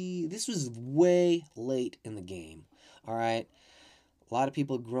this was way late in the game. All right. A lot of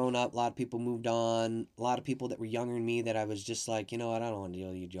people had grown up, a lot of people moved on, a lot of people that were younger than me that I was just like, you know what, I don't want to deal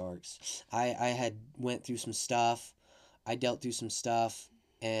with you jerks. I had went through some stuff, I dealt through some stuff,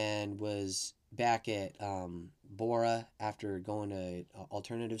 and was back at Bora after going to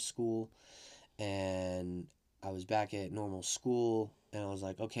alternative school, and I was back at normal school, and I was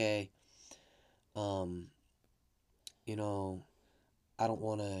like, okay, I don't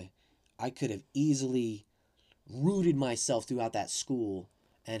want to, I could have easily rooted myself throughout that school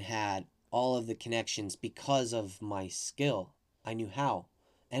and had all of the connections because of my skill. I knew how.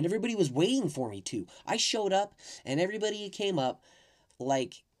 And everybody was waiting for me to. I showed up and everybody came up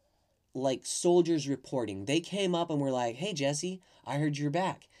like soldiers reporting. They came up and were like, "Hey Jesse, I heard you're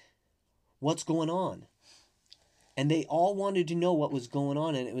back. What's going on?" And they all wanted to know what was going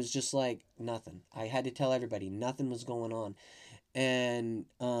on, and it was just like nothing. I had to tell everybody nothing was going on. And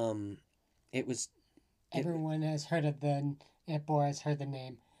it was Everyone has heard of Bora has heard the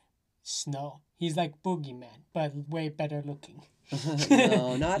name Snow. He's like Boogeyman, but way better looking.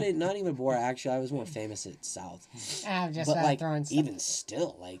 No, not even Bora. Actually, I was more famous at South. I'm just but throwing stuff. Even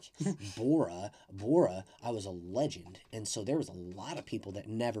still, Bora, I was a legend, and so there was a lot of people that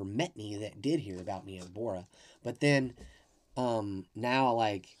never met me that did hear about me at Bora. But then, now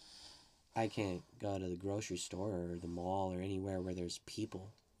I can't go to the grocery store or the mall or anywhere where there's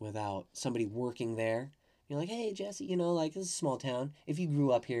people without somebody working there. You're like, "Hey, Jesse, this is a small town. If you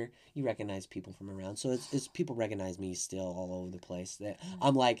grew up here, you recognize people from around." So it's people recognize me still all over the place. That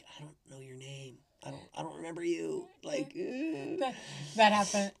I'm like, "I don't know your name. I don't remember you." That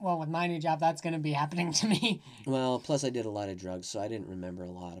happened. Well, with my new job, that's going to be happening to me. Well, plus I did a lot of drugs, so I didn't remember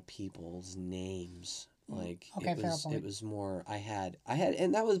a lot of people's names. It was more I had,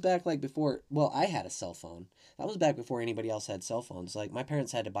 and that was back before. Well, I had a cell phone. That was back before anybody else had cell phones. My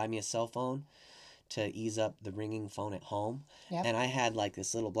parents had to buy me a cell phone to ease up the ringing phone at home. Yep. And I had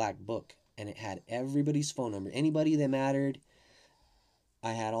this little black book, and it had everybody's phone number. Anybody that mattered,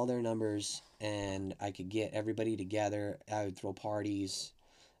 I had all their numbers, and I could get everybody together. I would throw parties,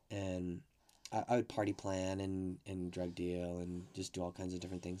 and I would party plan and drug deal and just do all kinds of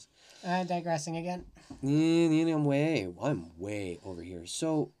different things. Digressing again. I'm way over here.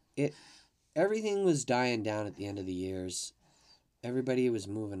 So everything was dying down at the end of the years. Everybody was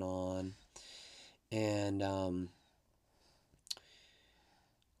moving on. And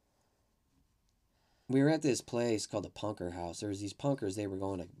we were at this place called the Punker House. There was these punkers. They were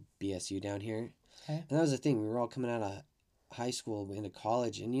going to BSU down here, Okay. and that was the thing. We were all coming out of high school into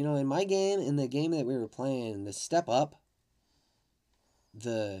college, and you know, in my game, in the game that we were playing, the step up,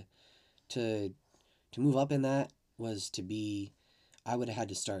 the to move up in that was to be. I would have had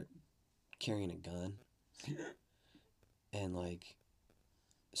to start carrying a gun, and like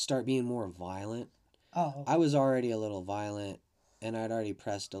start being more violent. Oh. I was already a little violent, and I'd already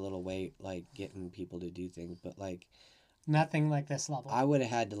pressed a little weight, like getting people to do things. But like, Nothing like this level. I would have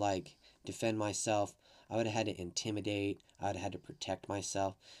had to like defend myself. I would have had to intimidate. I would have had to protect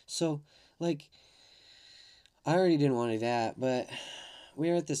myself. So like, I already didn't want to do that. But we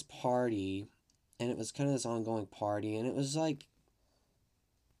were at this party, and it was kind of this ongoing party, and it was like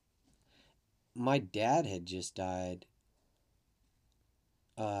my dad had just died.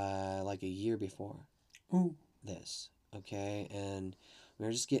 Like a year before. Ooh. This, okay? And we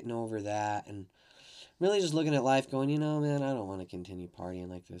were just getting over that and really just looking at life going, you know, man, I don't want to continue partying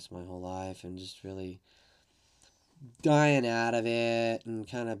like this my whole life, and just really dying out of it and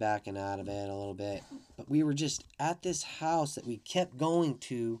kind of backing out of it a little bit. But we were just at this house that we kept going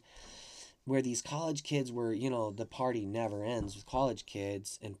to where these college kids were, you know, the party never ends with college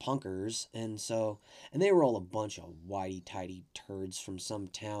kids and punkers. And they were all a bunch of whitey tighty turds from some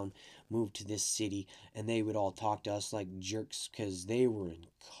town moved to this city, and they would all talk to us like jerks because they were in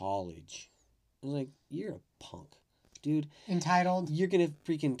college. I was like, you're a punk, dude. Entitled. You're gonna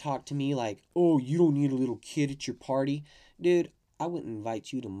freaking talk to me like, oh, you don't need a little kid at your party. Dude, I wouldn't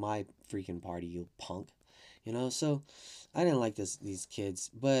invite you to my freaking party, you punk. You know, so I didn't like these kids,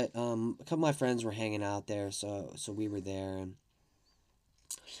 but a couple of my friends were hanging out there, so we were there. And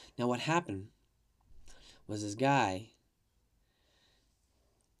now what happened was this guy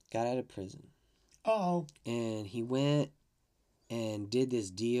got out of prison, Oh. and he went and did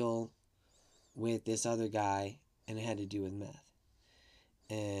this deal with this other guy, and it had to do with meth.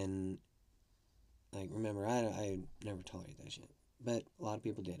 And like, remember, I never tolerated that shit, but a lot of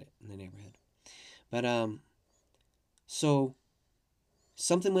people did it in the neighborhood. But so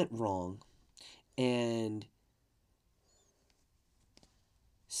something went wrong, and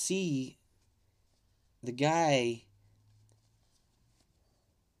see, the guy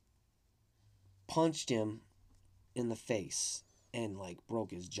punched him in the face and like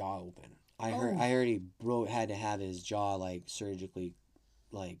broke his jaw open. I heard he had to have his jaw like surgically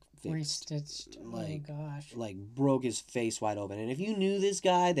like fixed. Restitched. Like, oh gosh. like broke his face wide open. And if you knew this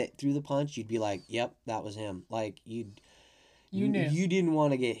guy that threw the punch, you'd be like, "Yep, that was him." Like you knew. You didn't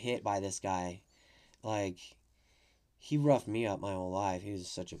want to get hit by this guy. Like, he roughed me up my whole life. He was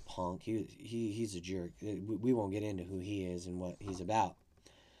such a punk. He's a jerk. We won't get into who he is and what he's about.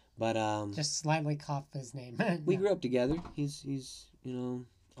 But just slightly cough his name. we grew up together. He's you know,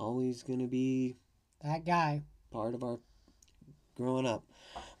 always gonna be that guy. part of our growing up.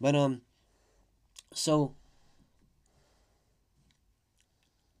 But so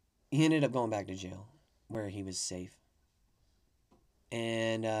he ended up going back to jail where he was safe.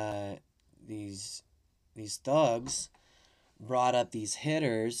 And these thugs brought up these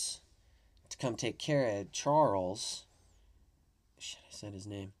hitters to come take care of Charles. Shit, I said his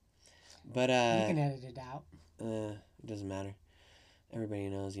name. But you can edit it out. It doesn't matter. Everybody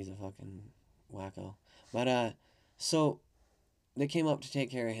knows he's a fucking wacko. But so they came up to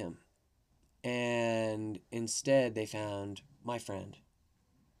take care of him, and instead they found my friend,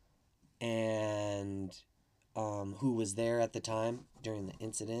 and who was there at the time during the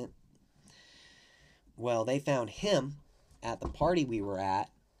incident. Well, they found him at the party we were at,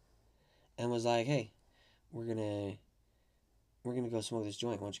 and was like, "Hey, we're gonna go smoke this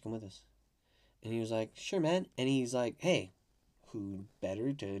joint. Why don't you come with us?" And he was like, "Sure, man." And he's like, "Hey, who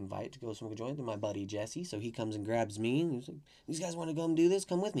better to invite to go smoke a joint than my buddy Jesse?" So he comes and grabs me, and he's like, "These guys want to come do this?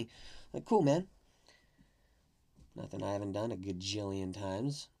 Come with me." I'm like, cool, man. Nothing I haven't done a gajillion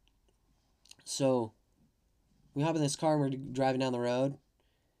times. So we hop in this car, and we're driving down the road,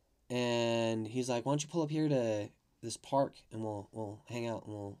 and he's like, "Why don't you pull up here to this park, and we'll hang out,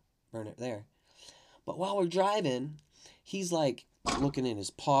 and we'll burn it there." But while we're driving, he's like looking in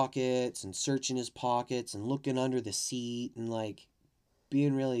his pockets and searching his pockets and looking under the seat and like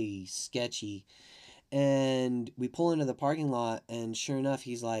being really sketchy. And we pull into the parking lot, and sure enough,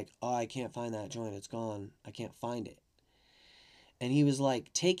 he's like, "Oh, I can't find that joint. It's gone. I can't find it." And he was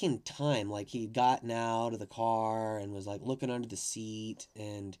like taking time, like he'd gotten out of the car and was like looking under the seat,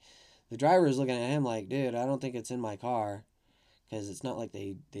 and the driver was looking at him like, "Dude, I don't think it's in my car," because it's not like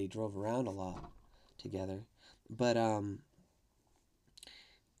they drove around a lot together. But in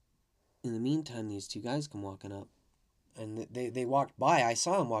the meantime, these two guys come walking up, and they walked by. I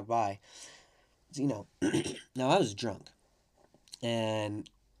saw them walk by, you know, now I was drunk, and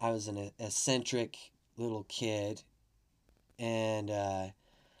I was an eccentric little kid, and I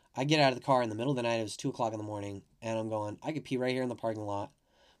get out of the car in the middle of the night. It was 2 o'clock in the morning, and I'm going, I could pee right here in the parking lot.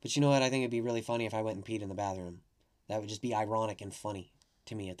 But you know what? I think it'd be really funny if I went and peed in the bathroom. That would just be ironic and funny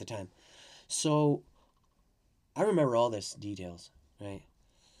to me at the time. So I remember all this details, right?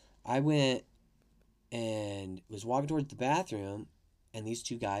 I went and was walking towards the bathroom, and these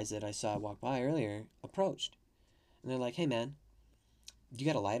two guys that I saw walk by earlier approached. And they're like, hey man, you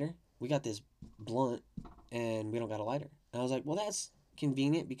got a lighter? We got this blunt, and we don't got a lighter. And I was like, well, that's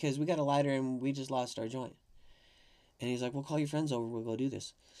convenient because we got a lighter and we just lost our joint. And he's like, well, call your friends over. We'll go do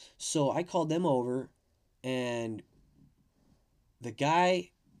this. So I called them over, and the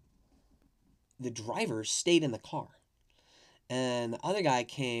guy, the driver, stayed in the car. And the other guy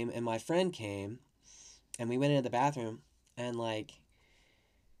came, and my friend came, and we went into the bathroom, and like,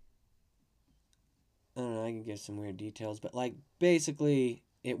 I don't know, I can give some weird details, but like, basically,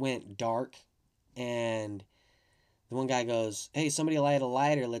 it went dark, and the one guy goes, hey, somebody light a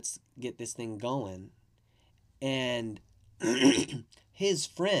lighter. Let's get this thing going. And his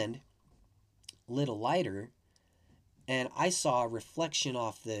friend lit a lighter, and I saw a reflection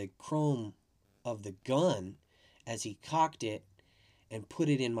off the chrome of the gun as he cocked it and put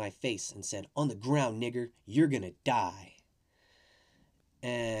it in my face and said, on the ground, nigger, you're gonna die.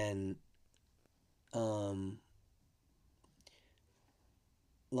 And,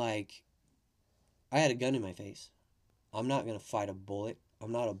 like, I had a gun in my face. I'm not gonna fight a bullet.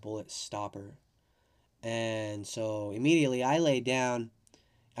 I'm not a bullet stopper. And so immediately I laid down,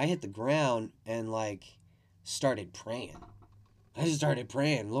 I hit the ground, and like started praying. I just started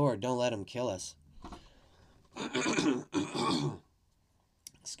praying, Lord, don't let him kill us.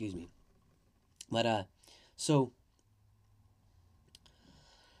 Excuse me. But so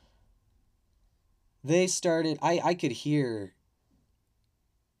they started. I could hear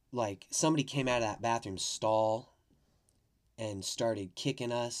like somebody came out of that bathroom stall and started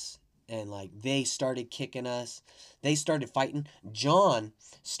kicking us, and like they started kicking us. They started fighting. John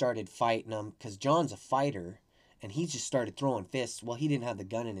started fighting them because John's a fighter, and he just started throwing fists. Well, he didn't have the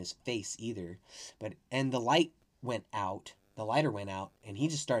gun in his face either, but and the light went out. The lighter went out, and he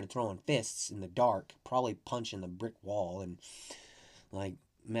just started throwing fists in the dark, probably punching the brick wall and like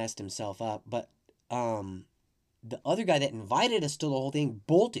messed himself up. But the other guy that invited us to the whole thing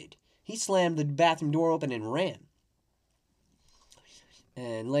bolted. He slammed the bathroom door open and ran.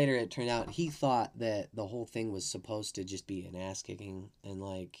 And later it turned out he thought that the whole thing was supposed to just be an ass kicking and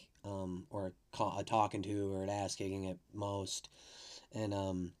like or a talking to or an ass kicking at most.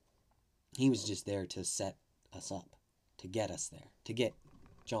 And he was just there to set us up, to get us there, to get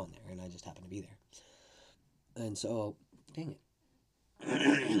John there, and I just happened to be there. And so, dang it.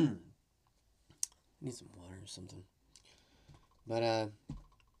 I need some water or something. But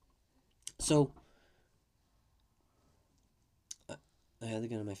so I had the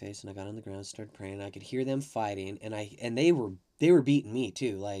gun in my face, and I got on the ground, started praying. I could hear them fighting, and they were beating me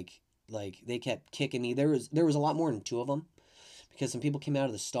too. Like they kept kicking me. There was a lot more than two of them, because some people came out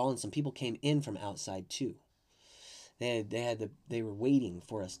of the stall and some people came in from outside too. They were waiting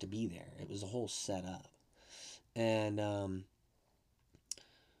for us to be there. It was a whole setup, and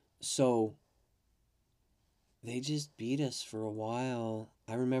so they just beat us for a while.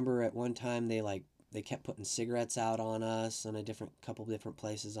 I remember at one time they kept putting cigarettes out on us and a couple different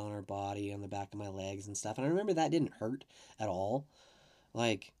places on our body, on the back of my legs and stuff. And I remember that didn't hurt at all.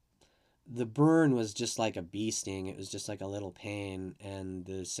 Like the burn was just like a bee sting. It was just like a little pain, and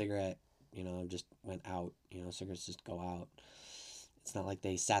the cigarette, just went out. Cigarettes just go out. It's not like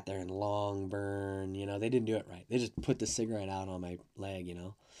they sat there and long burn. They didn't do it right. They just put the cigarette out on my leg.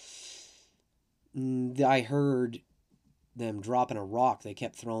 I heard them dropping a rock. They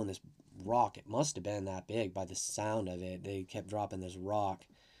kept throwing this rock. It must have been that big by the sound of it. They kept dropping this rock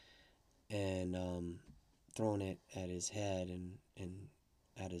and throwing it at his head and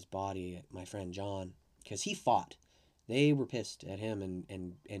at his body, at my friend John, because he fought. They were pissed at him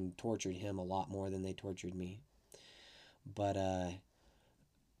and tortured him a lot more than they tortured me. But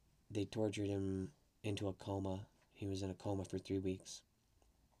they tortured him into a coma. He was in a coma for 3 weeks.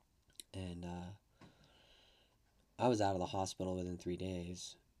 And I was out of the hospital within 3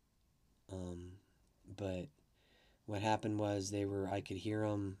 days. But what happened was I could hear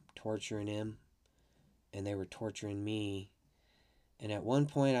them torturing him, and they were torturing me. And at one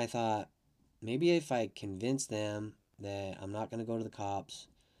point I thought, maybe if I convince them that I'm not going to go to the cops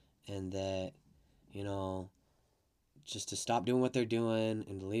and that, just to stop doing what they're doing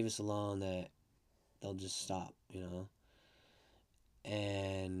and to leave us alone, that they'll just stop.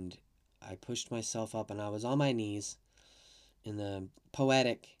 And I pushed myself up, and I was on my knees in the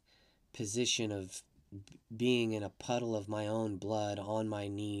poetic position of being in a puddle of my own blood on my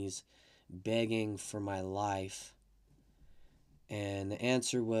knees, begging for my life. And the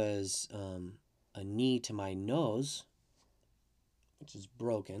answer was a knee to my nose, which is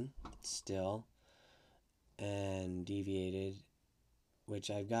broken still and deviated,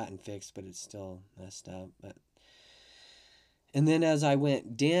 which I've gotten fixed, but it's still messed up. And then as I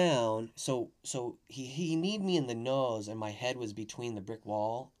went down, so he kneed me in the nose, and my head was between the brick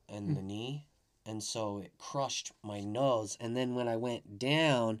wall and the knee, and so it crushed my nose. And then when I went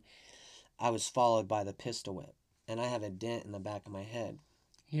down, I was followed by the pistol whip, and I have a dent in the back of my head.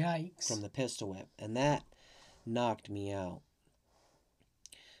 Yikes. From the pistol whip, and that knocked me out.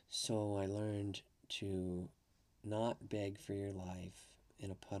 So I learned to not beg for your life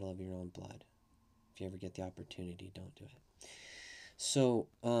in a puddle of your own blood. If you ever get the opportunity, don't do it. So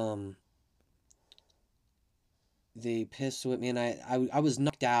they pistol whipped me, and I was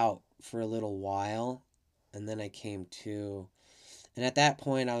knocked out for a little while, and then I came to. And at that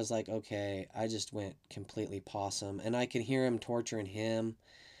point, I was like, okay, I just went completely possum, and I could hear him torturing him,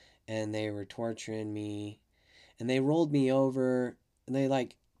 and they were torturing me, and they rolled me over, and they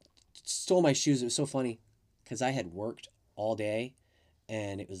like stole my shoes. It was so funny because I had worked all day,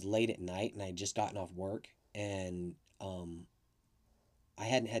 and it was late at night, and I had just gotten off work, and I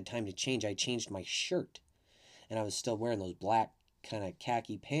hadn't had time to change. I changed my shirt, and I was still wearing those black kind of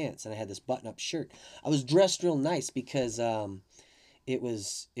khaki pants, and I had this button-up shirt. I was dressed real nice because it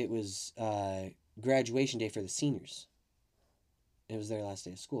was graduation day for the seniors. It was their last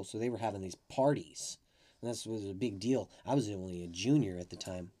day of school, so they were having these parties, and this was a big deal. I was only a junior at the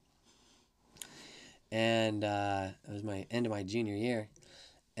time, and it was my end of my junior year,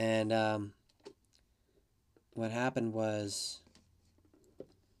 and what happened was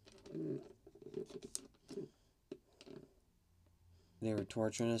they were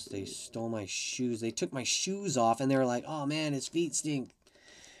torturing us. They stole my shoes. They took my shoes off, and they were like, "Oh man, his feet stink."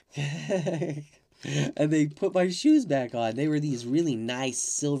 And they put my shoes back on. They were these really nice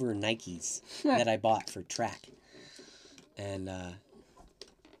silver Nikes that I bought for track. And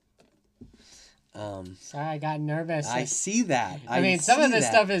Sorry, I got nervous. I see that. I mean, some of this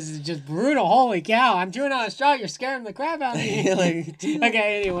stuff is just brutal. Holy cow! I'm chewing on a straw. You're scaring the crap out of me.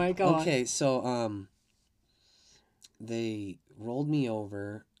 Okay, anyway, go on. Okay, so they rolled me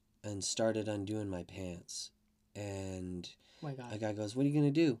over and started undoing my pants, and oh my God. a guy goes, "What are you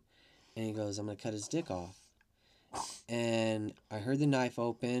gonna do?" And he goes, "I'm gonna cut his dick off." And I heard the knife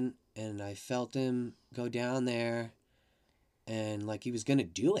open, and I felt him go down there, and like he was gonna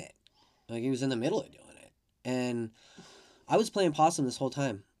do it, like he was in the middle of doing it. And I was playing possum this whole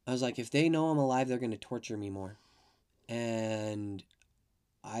time. I was like, if they know I'm alive, they're gonna torture me more. And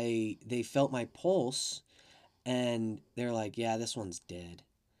they felt my pulse, and they're like, "Yeah, this one's dead,"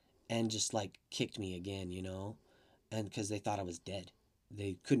 and just like kicked me again, and because they thought I was dead.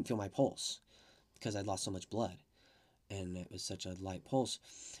 They couldn't feel my pulse because I'd lost so much blood, and it was such a light pulse.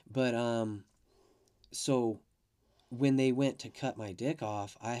 But so when they went to cut my dick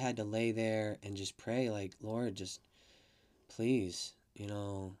off, I had to lay there and just pray, like, "Lord, just please,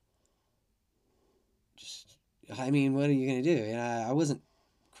 just, I mean, what are you gonna do?" I wasn't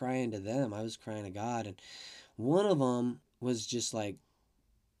crying to them. I was crying to God. And one of them was just like,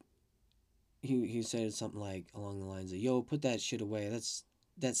 he said something like along the lines of, "Yo, put that shit away. That's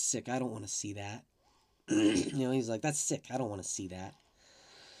sick. I don't want to see that." He's like, "That's sick. I don't want to see that."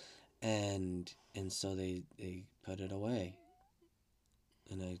 And so they put it away.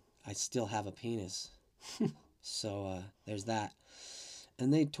 And I still have a penis. So there's that.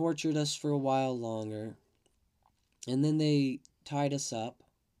 And they tortured us for a while longer. And then they tied us up.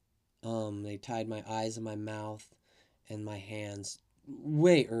 They tied my eyes and my mouth and my hands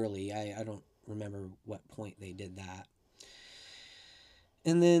way early. I don't remember what point they did that.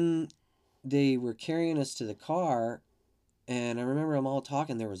 And then they were carrying us to the car, and I remember them all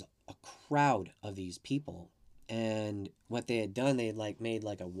talking. There was a crowd of these people, and what they had done, they had like made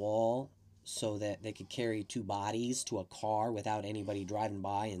like a wall so that they could carry two bodies to a car without anybody driving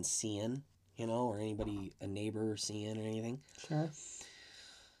by and seeing, or anybody, a neighbor, seeing or anything. Sure.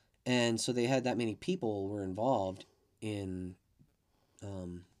 And so they had that many people were involved in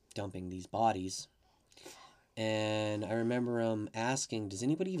dumping these bodies. And I remember asking, "Does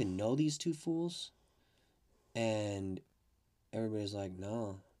anybody even know these two fools?" And everybody's like,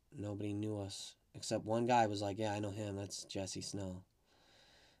 "No, nobody knew us." Except one guy was like, "Yeah, I know him. That's Jesse Snow."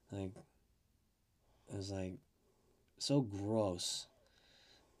 Like, it was like so gross.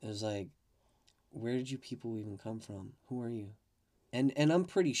 It was like, where did you people even come from? Who are you? And I'm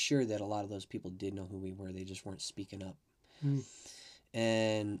pretty sure that a lot of those people did know who we were. They just weren't speaking up. Mm.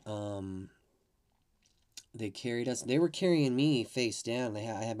 And they carried us. They were carrying me face down.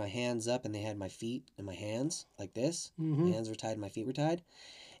 I had my hands up, and they had my feet and my hands like this. Mm-hmm. My hands were tied, my feet were tied,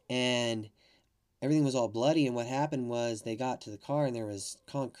 and everything was all bloody. And what happened was they got to the car, and there was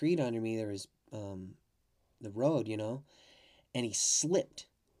concrete under me. There was the road, and he slipped.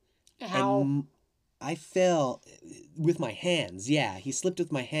 How? And I fell with my hands. Yeah, he slipped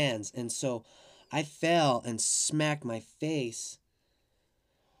with my hands, and so I fell and smacked my face.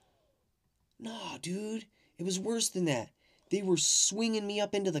 No, dude, it was worse than that. They were swinging me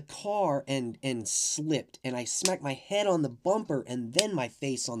up into the car and slipped, and I smacked my head on the bumper and then my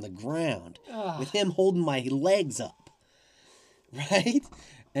face on the ground with him holding my legs up, right?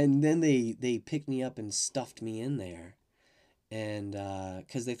 And then they picked me up and stuffed me in there, and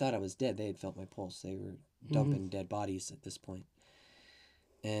because they thought I was dead. They had felt my pulse. They were dumping dead bodies at this point,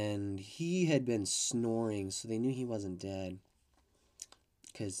 and he had been snoring, so they knew he wasn't dead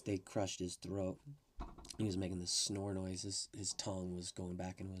because they crushed his throat. He was making this snore noise. His tongue was going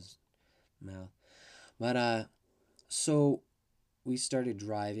back into his mouth. But so we started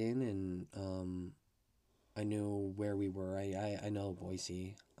driving, and I knew where we were. I know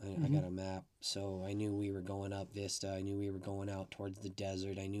Boise. I got a map, so I knew we were going up Vista. I knew we were going out towards the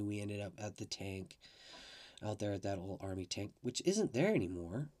desert. I knew we ended up at the tank, out there at that old army tank, which isn't there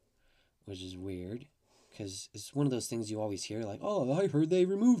anymore, which is weird, because it's one of those things you always hear, like, oh, I heard they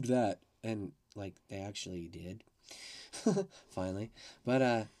removed that, and like they actually did. Finally.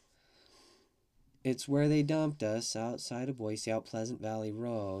 But it's where they dumped us, outside of Boise, out Pleasant Valley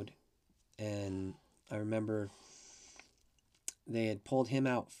Road. And I remember they had pulled him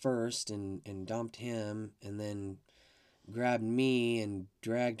out first and dumped him, and then grabbed me and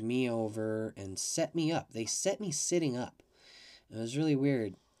dragged me over and set me up. They set me sitting up. It was really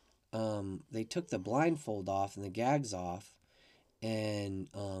weird. They took the blindfold off and the gags off, and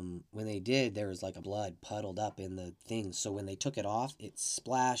when they did, there was like a blood puddled up in the thing. So when they took it off, it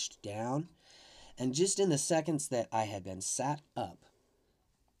splashed down, and just in the seconds that I had been sat up,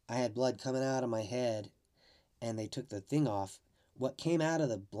 I had blood coming out of my head, and they took the thing off. What came out of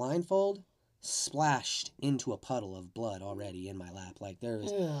the blindfold splashed into a puddle of blood already in my lap. Like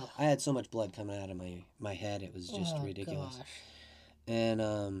I had so much blood coming out of my head, it was just ridiculous. Gosh.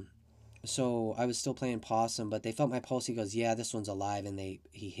 And so I was still playing possum, but they felt my pulse. He goes, yeah, this one's alive, and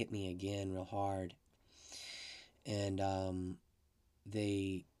he hit me again real hard. And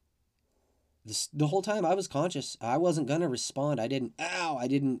the whole time I was conscious. I wasn't gonna respond. I didn't,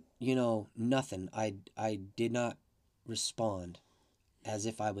 nothing. I did not respond as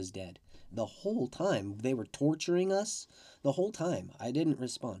if I was dead. The whole time they were torturing us, the whole time I didn't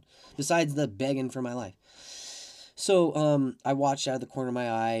respond, besides the begging for my life. So I watched out of the corner of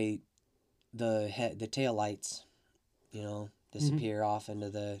my eye the tail lights, disappear off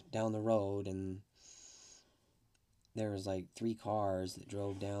into down the road, and there was like 3 cars that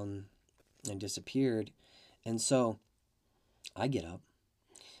drove down and disappeared. And so I get up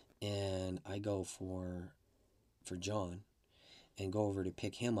and I go for John and go over to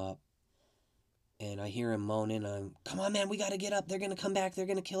pick him up, and I hear him moaning. Come on, man, we got to get up. They're going to come back. They're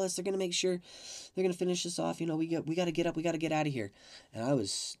going to kill us. They're going to make sure they're going to finish us off. We got to get up. We got to get out of here. And I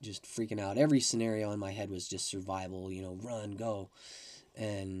was just freaking out. Every scenario in my head was just survival, run, go,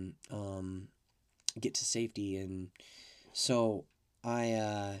 and get to safety. And so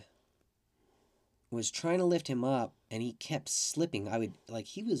I was trying to lift him up, and he kept slipping.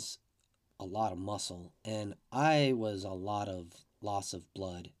 He was a lot of muscle, and I was a lot of loss of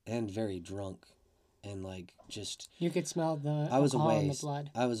blood and very drunk. And you could smell the I was a alcohol in the waste. blood.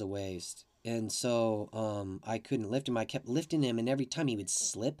 I was a waste. And so I couldn't lift him. I kept lifting him, and every time he would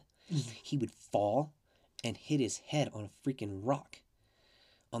slip, he would fall and hit his head on a freaking rock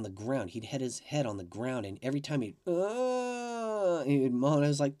on the ground. He'd hit his head on the ground, and every time he would moan. I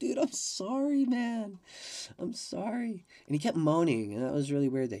was like, dude, I'm sorry, man. I'm sorry. And he kept moaning, and that was really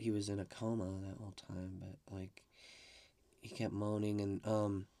weird that he was in a coma that whole time. But he kept moaning,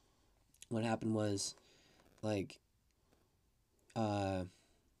 and what happened was, I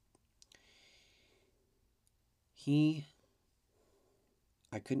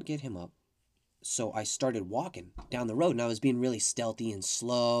couldn't get him up, so I started walking down the road, and I was being really stealthy and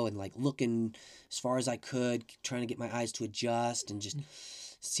slow, and looking as far as I could, trying to get my eyes to adjust, and just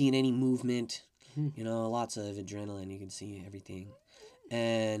seeing any movement, lots of adrenaline, you can see everything,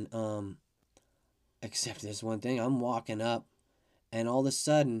 and except this one thing. I'm walking up, and all of a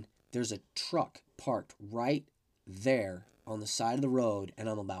sudden there's a truck parked right there on the side of the road, and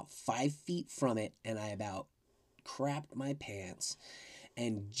I'm about 5 feet from it, and I about crapped my pants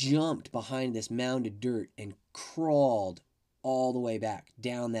and jumped behind this mound of dirt and crawled all the way back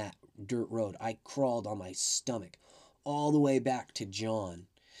down that dirt road. I crawled on my stomach all the way back to John,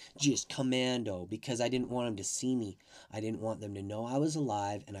 just commando, because I didn't want him to see me. I didn't want them to know I was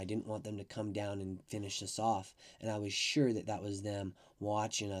alive, and I didn't want them to come down and finish us off. And I was sure that that was them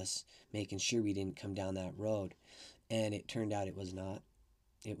watching us, making sure we didn't come down that road. And it turned out it was not.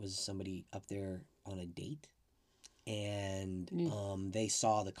 It was somebody up there on a date. And they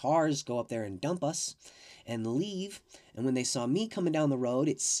saw the cars go up there and dump us and leave. And when they saw me coming down the road,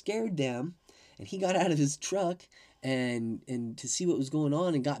 it scared them. And he got out of his truck and to see what was going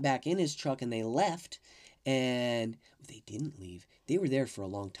on, and got back in his truck, and they left. And they didn't leave. They were there for a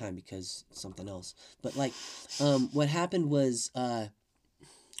long time because something else. But like, what happened was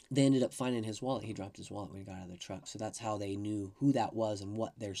they ended up finding his wallet. He dropped his wallet when he got out of the truck. So that's how they knew who that was and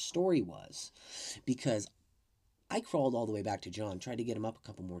what their story was. Because I crawled all the way back to John, tried to get him up a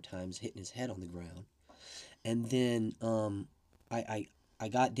couple more times, hitting his head on the ground. And then I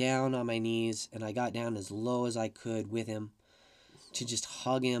got down on my knees, and I got down as low as I could with him to just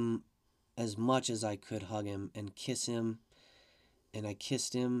hug him as much as I could, hug him and kiss him. And I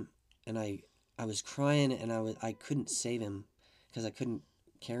kissed him, and I was crying, and I couldn't save him because I couldn't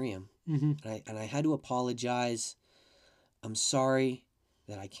carry him. Mm-hmm. And I had to apologize. I'm sorry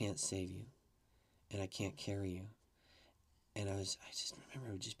that I can't save you and I can't carry you. And I just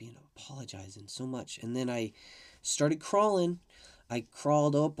remember just being apologizing so much. And then I started crawling. I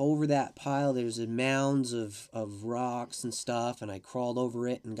crawled up over that pile. There's mounds of rocks and stuff, and I crawled over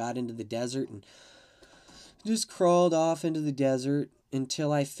it and got into the desert and just crawled off into the desert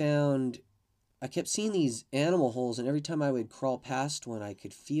until I kept seeing these animal holes, and every time I would crawl past one, I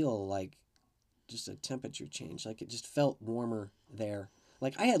could feel like just a temperature change. Like it just felt warmer there.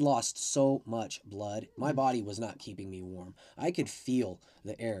 Like I had lost so much blood. My body was not keeping me warm. I could feel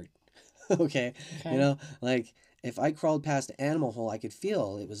the air. Okay. You know, like if I crawled past an animal hole, I could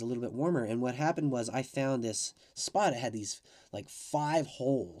feel it was a little bit warmer. And what happened was I found this spot. It had these like 5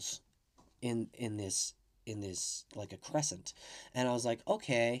 holes in this like a crescent. And I was like,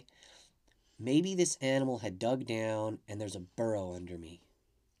 okay, maybe this animal had dug down and there's a burrow under me.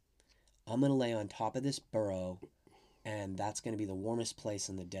 I'm going to lay on top of this burrow, and that's going to be the warmest place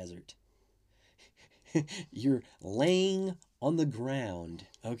in the desert. You're laying on the ground,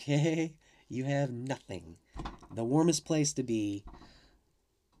 okay? You have nothing. The warmest place to be.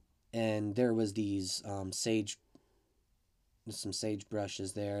 And there was these some sage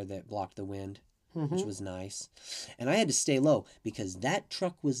brushes there that blocked the wind, which was nice. And I had to stay low because that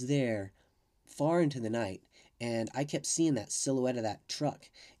truck was there far into the night, and I kept seeing that silhouette of that truck,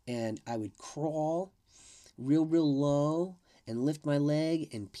 and I would crawl real low and lift my leg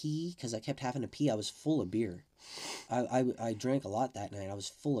and pee because I kept having to pee. I was full of beer. I drank a lot that night. I was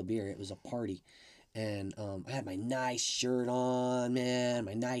full of beer. It was a party. And I had my nice shirt on, man,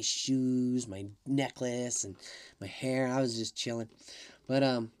 my nice shoes, my necklace, and my hair. I was just chilling. But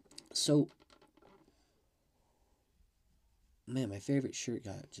so, man, my favorite shirt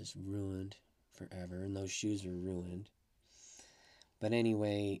got just ruined forever, and those shoes were ruined. But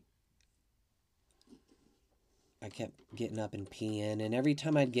anyway, I kept getting up and peeing, and every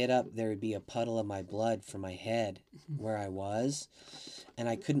time I'd get up, there would be a puddle of my blood from my head where I was, and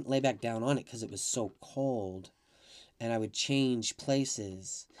I couldn't lay back down on it because it was so cold, and I would change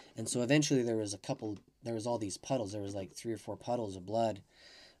places, and so eventually there was all these puddles. There was like 3 or 4 puddles of blood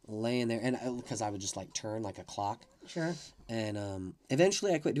laying there, and because I would just like turn like a clock. Sure. And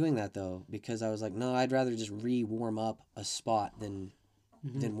eventually I quit doing that though, because I was like, no, I'd rather just warm up a spot than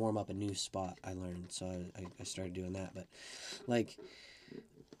warm up a new spot, I learned. So I started doing that. But like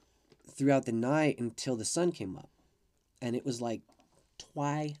throughout the night until the sun came up, and it was like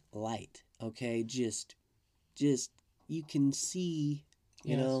twilight, okay? Just you can see,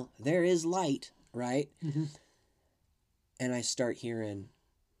 you know, there is light, right? Mm-hmm. And I start hearing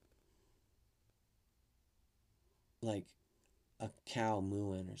like a cow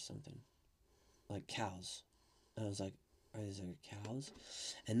mooing or something, like cows. And I was like, is there cows?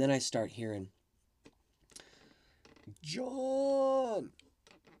 And then I start hearing, John,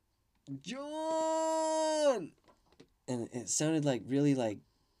 and it sounded like really like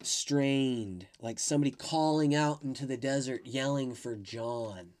strained, like somebody calling out into the desert, yelling for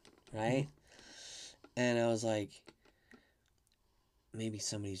John, right? And I was like, maybe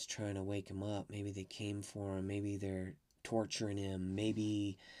somebody's trying to wake him up. Maybe they came for him. Maybe they're torturing him.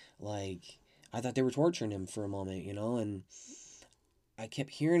 Maybe, like, I thought they were torturing him for a moment, you know? And I kept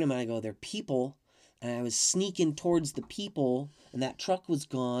hearing him, and I go, they're people. And I was sneaking towards the people, and that truck was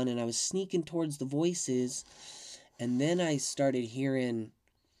gone, and I was sneaking towards the voices. And then I started hearing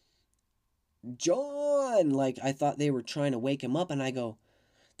John, like I thought they were trying to wake him up, and I go,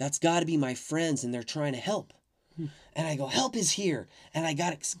 that's got to be my friends and they're trying to help. And I go, help is here. And I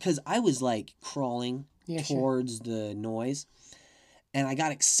got it because I was like crawling towards the noise. And I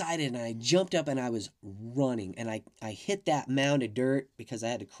got excited and I jumped up and I was running. And I hit that mound of dirt because I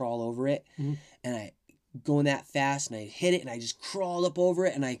had to crawl over it. Mm-hmm. And I going that fast and I hit it and I just crawled up over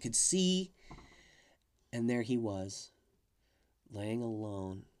it and I could see. And there he was, laying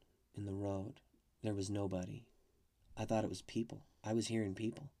alone in the road. There was nobody. I thought it was people. I was hearing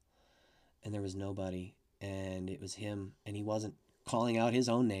people. And there was nobody. And it was him. And he wasn't calling out his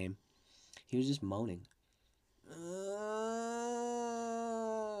own name. He was just moaning.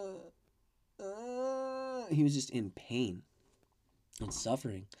 He was just in pain and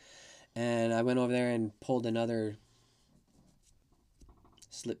suffering. And I went over there and pulled another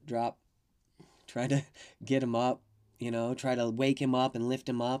slip drop. Tried to get him up, try to wake him up and lift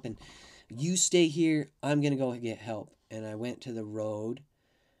him up. And you stay here. I'm going to go get help. And I went to the road.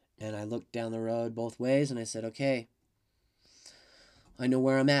 And I looked down the road both ways. And I said, okay, I know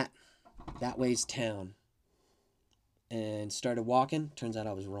where I'm at. That way's town. And started walking. Turns out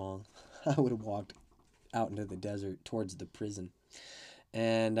I was wrong. I would have walked out into the desert towards the prison.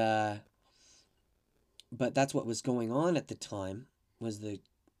 And but that's what was going on at the time, was the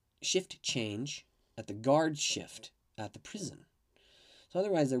shift change at the guard shift at the prison. So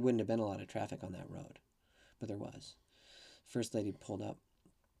otherwise there wouldn't have been a lot of traffic on that road. But there was. First lady pulled up,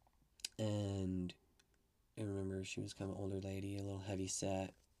 and I remember she was kind of an older lady, a little heavy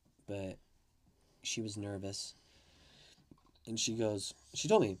set, but she was nervous. And she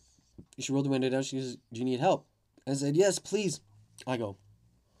told me, she rolled the window down, she goes, do you need help? I said, yes, please. I go,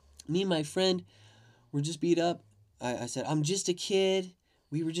 me and my friend were just beat up. I said, I'm just a kid.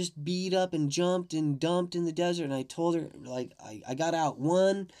 We were just beat up and jumped and dumped in the desert. And I told her, like, I got out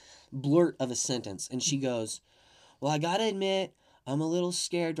one blurt of a sentence. And she goes, well, I got to admit, I'm a little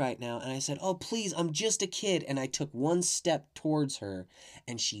scared right now. And I said, oh, please, I'm just a kid. And I took one step towards her,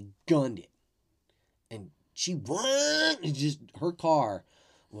 and she gunned it. And she ran, and just, her car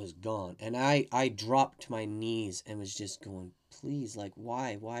was gone. And I dropped to my knees and was just going, please, like,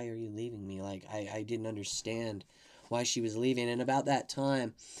 why are you leaving me? Like, I didn't understand why she was leaving. And about that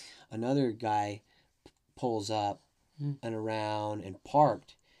time, another guy pulls up and around and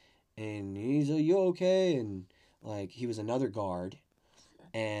parked, and he's like, you okay? And like, he was another guard,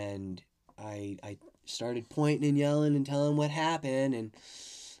 and I started pointing and yelling and telling what happened.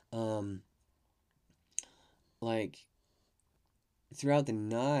 And like, throughout the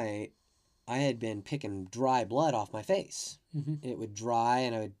night, I had been picking dry blood off my face. Mm-hmm. It would dry,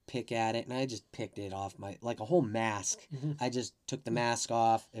 and I would pick at it, and I just picked it off like a whole mask. Mm-hmm. I just took the mask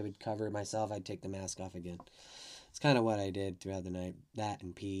off. It would cover myself. I'd take the mask off again. It's kind of what I did throughout the night. That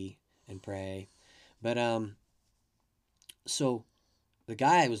and pee and pray. But so the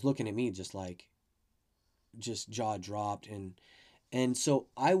guy was looking at me just jaw dropped, and so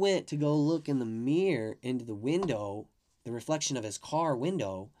I went to go look in the mirror into the window, the reflection of his car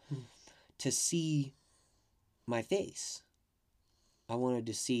window, to see my face. I wanted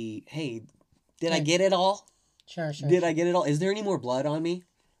to see, hey, did I get it all? Sure. Did I get it all? Is there any more blood on me?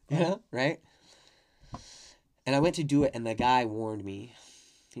 Yeah, right? And I went to do it, and the guy warned me.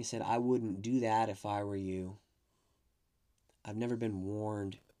 He said, I wouldn't do that if I were you. I've never been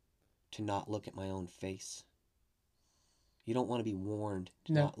warned to not look at my own face. You don't want to be warned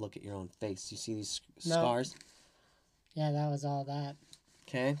to not look at your own face. You see these scars? Yeah, that was all that.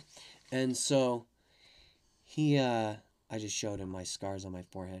 Okay. And so I just showed him my scars on my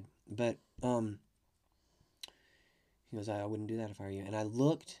forehead. But he goes, I wouldn't do that if I were you. And I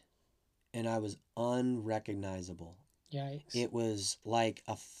looked, and I was unrecognizable. Yikes. It was like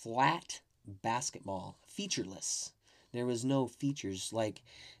a flat basketball, featureless. There was no features. Like,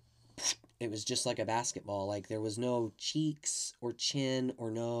 it was just like a basketball. Like, there was no cheeks or chin or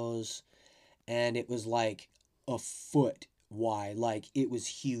nose. And it was like a foot wide. Like, it was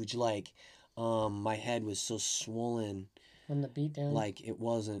huge. Like, my head was so swollen. From the beatdown? Like, it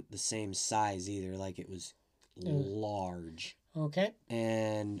wasn't the same size either. Like, it was large. Okay.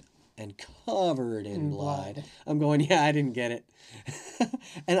 And covered in blood. I'm going, yeah, I didn't get it.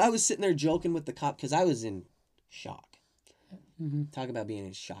 And I was sitting there joking with the cop because I was in shock. Mm-hmm. Talk about being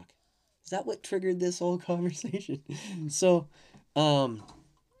in shock. Is that what triggered this whole conversation? So,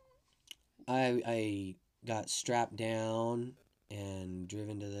 I got strapped down and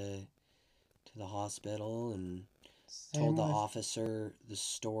driven to the hospital, and told Same the with officer the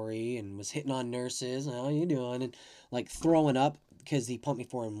story and was hitting on nurses. How you doing? And like throwing up because he pumped me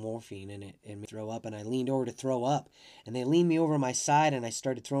full of morphine and it made me throw up. And I leaned over to throw up, and they leaned me over my side, and I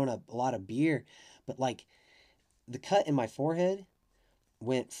started throwing up a lot of beer. But like the cut in my forehead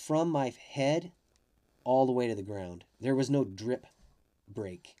went from my head all the way to the ground. There was no drip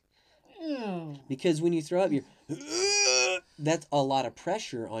break. Ew. Because when you throw up, you're that's a lot of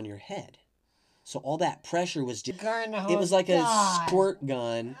pressure on your head. So all that pressure was just it was like a squirt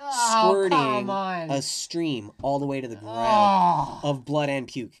gun Oh, come squirting on. a stream all the way to the ground Oh, of blood and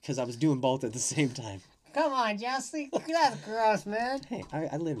puke because I was doing both at the same time. come on, Jesse. That's gross, man. Hey,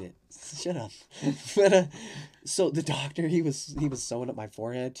 I lived it. Shut up. But so the doctor he was sewing up my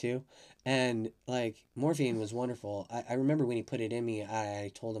forehead too, and like morphine was wonderful. I remember when he put it in me,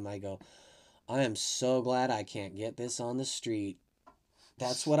 I told him, I go, I am so glad I can't get this on the street.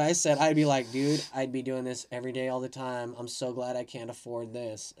 That's what I said. I'd be like, dude, I'd be doing this every day all the time. I'm so glad I can't afford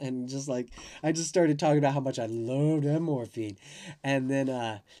this. And just like, I just started talking about how much I loved that morphine. And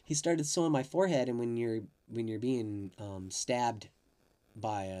then he started sewing my forehead. And when you're being stabbed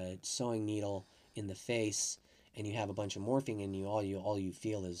by a sewing needle in the face and you have a bunch of morphine in you, all you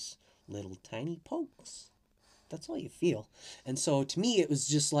feel is little tiny pokes. That's all you feel. And so to me, it was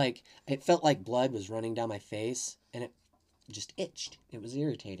just like, it felt like blood was running down my face, and it just itched. It was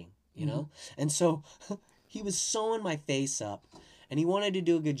irritating, you know? And so he was sewing my face up, and he wanted to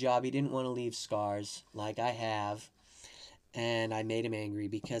do a good job. He didn't want to leave scars like I have. And I made him angry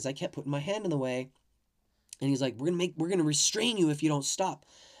because I kept putting my hand in the way. And he's like, we're gonna restrain you if you don't stop.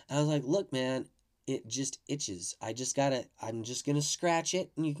 And I was like, look, man, it just itches. I'm just gonna scratch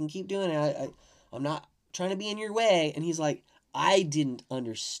it, and you can keep doing it. I'm not trying to be in your way. And he's like, I didn't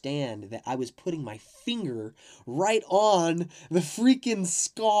understand that I was putting my finger right on the freaking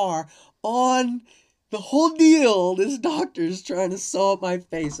scar on the whole deal. This doctor's trying to sew up my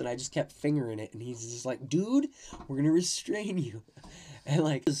face, and I just kept fingering it. And he's just like, dude, we're gonna restrain you. And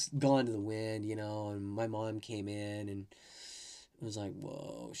like, it was gone to the wind, you know. And my mom came in, and it was like,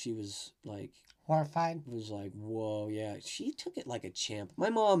 whoa. She was like, Horrified. was like, whoa, yeah. She took it like a champ. My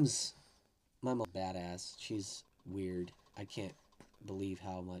mom's badass. She's weird. I can't believe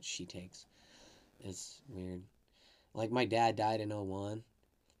how much she takes. It's weird. Like my dad died in 01.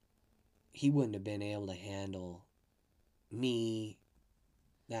 He wouldn't have been able to handle me,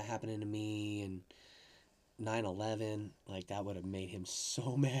 that happening to me, and 9/11. Like that would have made him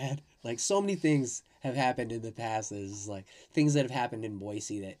so mad. Like so many things have happened in the past that is like things that have happened in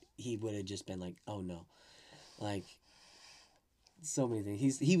Boise that he would have just been like, oh no. Like so many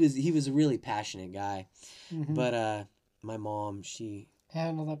things. He was a really passionate guy. But my mom, she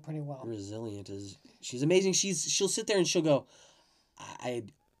handled it pretty well. Resilient is she's amazing. She'll sit there and she'll go, I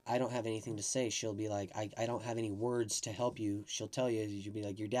don't have anything to say. She'll be like, I don't have any words to help you. She'll tell you, you'll be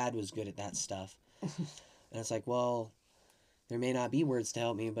like, your dad was good at that stuff. And it's like, well, there may not be words to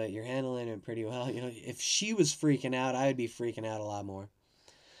help me, but you're handling it pretty well. You know, if she was freaking out, I would be freaking out a lot more.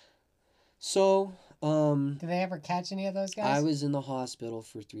 So, did they ever catch any of those guys? I was in the hospital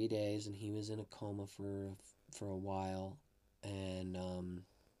for 3 days, and he was in a coma for a while, and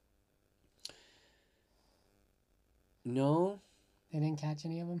no, they didn't catch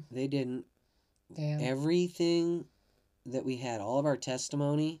any of them. They didn't. Damn. Everything that we had, all of our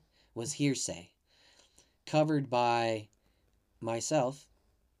testimony was hearsay, covered by myself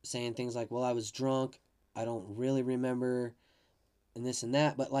saying things like, well, I was drunk, I don't really remember, and this and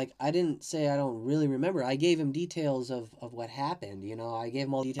that. But like, I didn't say I don't really remember. I gave him details of what happened. You know, I gave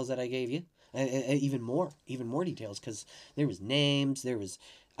him all the details that I gave you, even more details, because there was names, there was,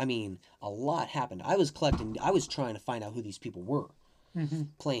 I mean, a lot happened. I was trying to find out who these people were,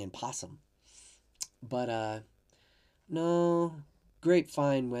 playing possum. But no,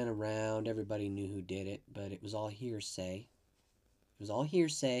 grapevine went around, everybody knew who did it, but it was all hearsay. It was all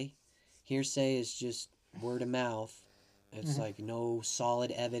hearsay. Hearsay is just word of mouth. It's like no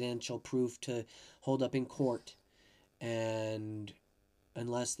solid evidential proof to hold up in court, and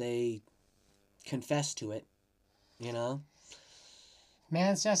unless they confess to it, you know?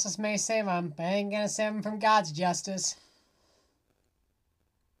 Man's justice may save him, but ain't gonna save him from God's justice.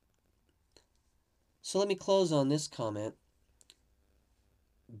 So let me close on this comment,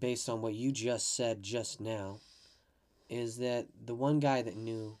 based on what you just said just now, is that the one guy that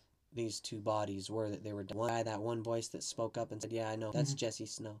knew these two bodies were that they were one guy, that one voice that spoke up and said, yeah, I know, that's Jesse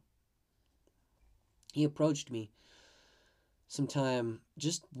Snow. He approached me sometime,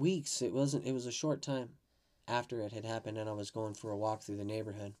 just weeks, it was a short time after it had happened, and I was going for a walk through the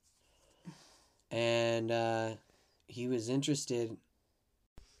neighborhood, and he was interested.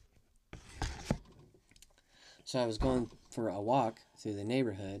 So I was going for a walk through the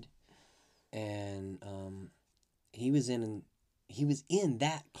neighborhood, and he was in he was in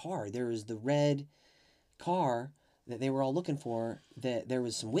that car. There was the red car that they were all looking for. That there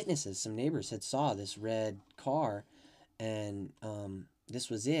was some witnesses, some neighbors had saw this red car, and this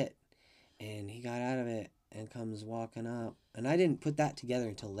was it. And he got out of it and comes walking up, and I didn't put that together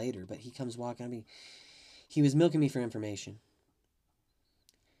until later. But he comes walking up. He was milking me for information.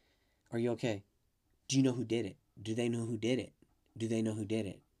 Are you okay? Do you know who did it? Do they know who did it? Do they know who did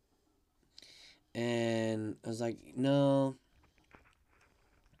it? And I was like, no.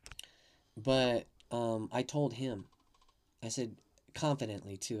 But I told him. I said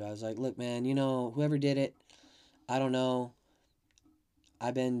confidently too. I was like, look, man, whoever did it, I don't know.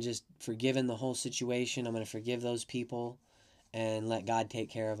 I've been just forgiven the whole situation. I'm going to forgive those people and let God take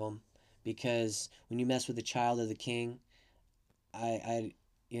care of them. Because when you mess with the child of the king, I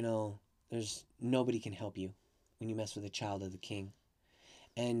there's nobody can help you when you mess with a child of the king.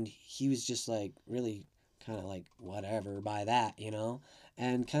 And he was just like really kind of like whatever by that,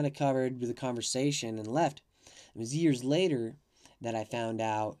 and kind of covered the conversation and left. It was years later that I found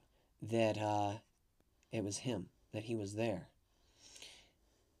out that it was him, that he was there.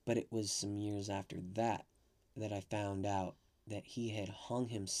 But it was some years after that that I found out that he had hung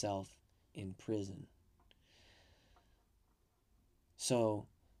himself in prison. So,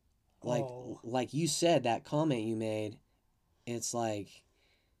 like you said, that comment you made, it's like,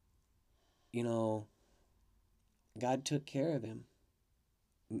 God took care of him.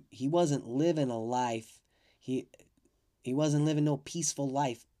 He wasn't living a life. He wasn't living no peaceful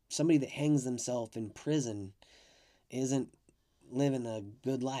life. Somebody that hangs themselves in prison isn't living a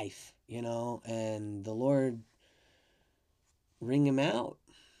good life, and the Lord wring him out.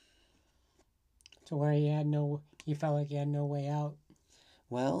 To where he felt like he had no way out.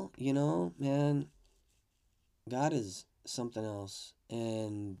 Well, man, God is something else.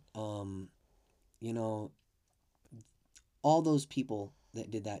 And, all those people that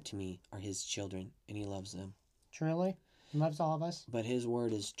did that to me are his children, and he loves them. Truly? He loves all of us. But his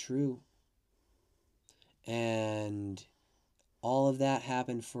word is true. And all of that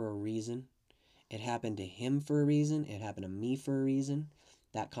happened for a reason. It happened to him for a reason. It happened to me for a reason.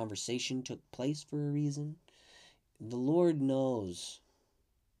 That conversation took place for a reason. The Lord knows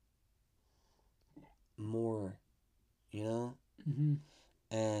more, Mm-hmm.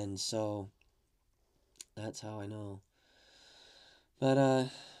 And so that's how I know. But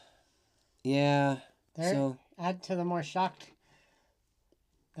yeah. So add to the more shocked,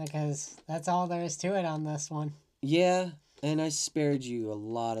 because that's all there is to it on this one. Yeah, and I spared you a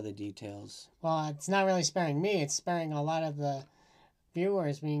lot of the details. Well, it's not really sparing me, it's sparing a lot of the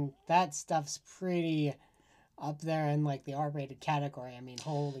viewers. I mean, that stuff's pretty up there in like the R-rated category. I mean,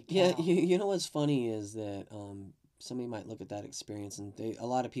 holy cow. Yeah, you know what's funny is that somebody might look at that experience, and a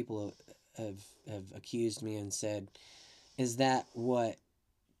lot of people have accused me and said, is that what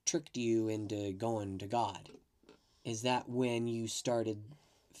tricked you into going to God? Is that when you started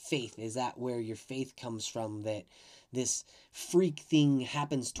faith? Is that where your faith comes from, that this freak thing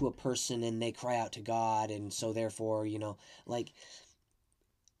happens to a person and they cry out to God, and so therefore, like,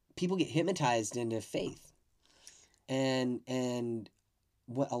 people get hypnotized into faith. And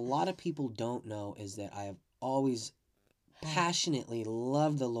what a lot of people don't know is that I have always passionately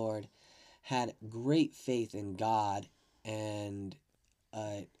loved the Lord, had great faith in God, and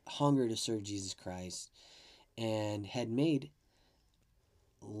a hunger to serve Jesus Christ, and had made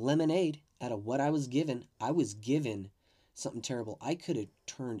lemonade out of what I was given. I was given something terrible. I could have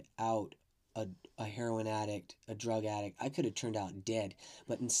turned out a heroin addict, a drug addict. I could have turned out dead.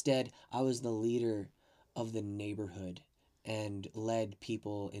 But instead, I was the leader of the neighborhood and led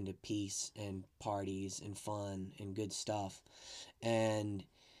people into peace and parties and fun and good stuff. And,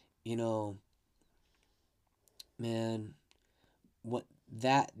 man, what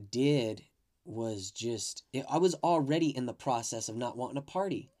that did was just, I was already in the process of not wanting to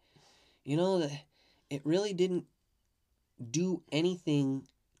party. It really didn't do anything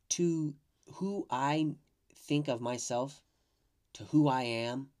to who I think of myself, to who I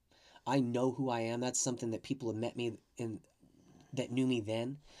am. I know who I am. That's something that people have met me in, that knew me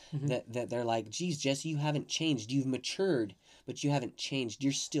then, Mm-hmm. that they're like, geez, Jesse, you haven't changed. You've matured, but you haven't changed.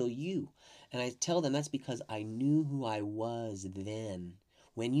 You're still you. And I tell them that's because I knew who I was then.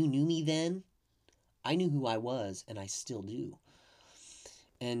 When you knew me then, I knew who I was, and I still do.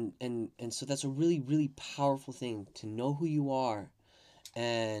 And so that's a really, really powerful thing, to know who you are,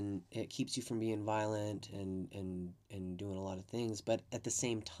 and it keeps you from being violent and doing a lot of things. But at the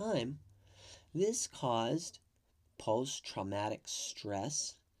same time, this caused post-traumatic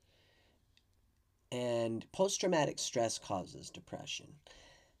stress And post-traumatic stress causes depression.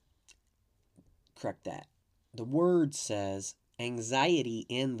 Correct that. The word says anxiety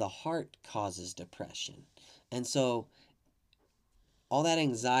in the heart causes depression. And so all that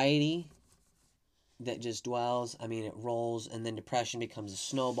anxiety that just dwells, I mean, it rolls, and then depression becomes a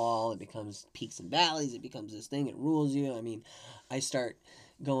snowball. It becomes peaks and valleys. It becomes this thing. It rules you. I mean, I start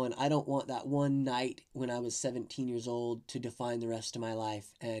going, I don't want that one night when I was 17 years old to define the rest of my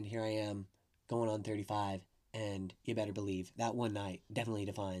life. And here I am going on 35. And you better believe that one night definitely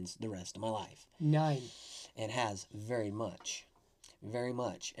defines the rest of my life. 9. It has very much. Very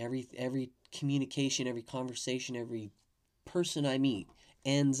much. Every communication, every conversation, every person I meet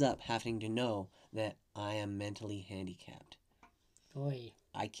ends up having to know that I am mentally handicapped. Boy.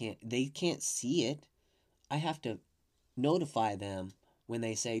 They can't see it. I have to notify them when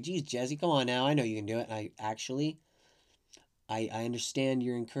they say, geez, Jesse, come on now. I know you can do it. I understand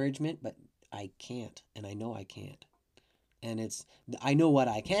your encouragement, but I can't. And I know I can't. And I know what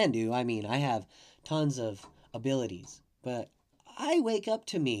I can do. I mean, I have tons of abilities, but I wake up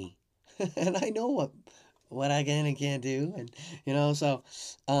to me and I know what I can and can't do. And, so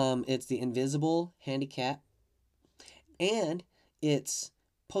it's the invisible handicap, and it's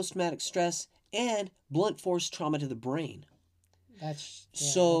post-traumatic stress and blunt force trauma to the brain. That's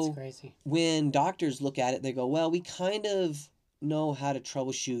crazy. When doctors look at it, they go, well, we kind of know how to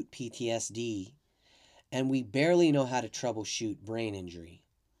troubleshoot PTSD, and we barely know how to troubleshoot brain injury.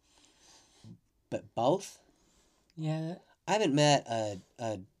 But both? Yeah. I haven't met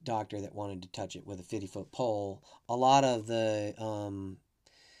a doctor that wanted to touch it with a 50-foot pole. A lot of the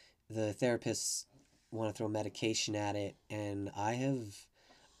therapists want to throw medication at it, and I have,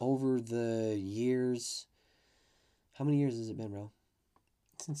 over the years, how many years has it been, bro?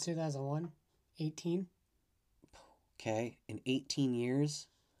 Since 2001? 18? Okay, in 18 years,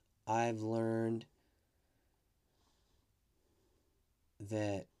 I've learned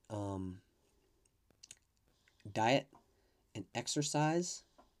that diet and exercise,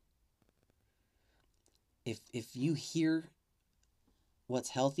 if you hear what's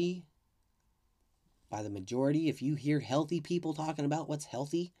healthy by the majority, if you hear healthy people talking about what's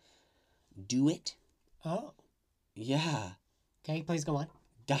healthy, do it. Oh. Yeah. Okay, please go on.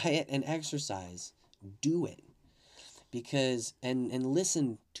 Diet and exercise, do it. Because, and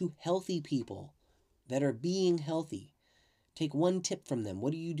listen to healthy people that are being healthy. Take one tip from them.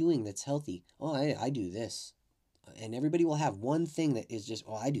 What are you doing that's healthy? Oh, I do this. And everybody will have one thing that is just,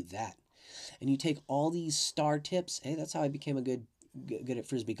 oh, I do that. And you take all these star tips. Hey, that's how I became a good at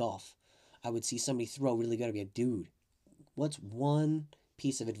Frisbee golf. I would see somebody throw really good. I'd be like, dude, what's one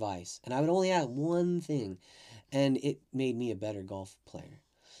piece of advice? And I would only add one thing. And it made me a better golf player.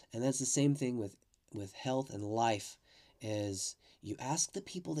 And that's the same thing with health and life, is you ask the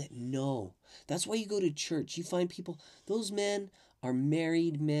people that know. That's why you go to church. You find people, those men are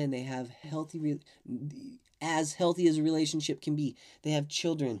married men. They have as healthy as a relationship can be. They have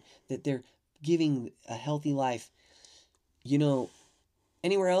children that they're giving a healthy life.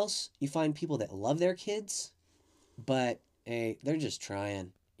 Anywhere else, you find people that love their kids, but hey, they're just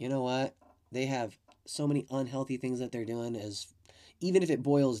trying. You know what? They have so many unhealthy things that they're doing, even if it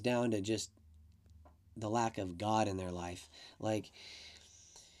boils down to just the lack of God in their life. Like,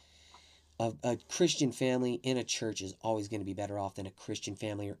 a Christian family in a church is always going to be better off than a Christian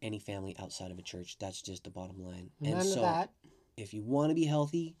family or any family outside of a church. That's just the bottom line. None of that. If you want to be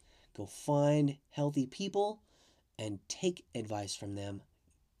healthy, go find healthy people and take advice from them.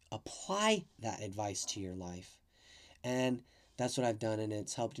 Apply that advice to your life. And that's what I've done, and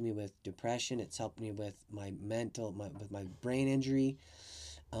it's helped me with depression. It's helped me with my with my brain injury.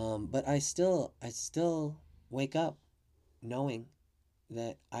 But I still wake up knowing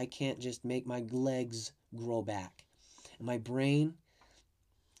that I can't just make my legs grow back. And my brain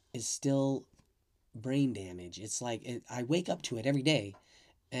is still brain damage. It's like I wake up to it every day,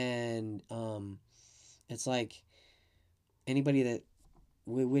 and it's like anybody that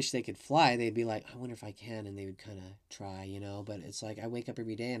we wish they could fly, they'd be like, I wonder if I can, and they would kind of try, but it's like I wake up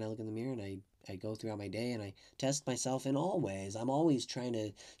every day and I look in the mirror and I go throughout my day and I test myself in all ways. I'm always trying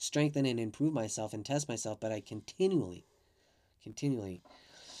to strengthen and improve myself and test myself, but I continually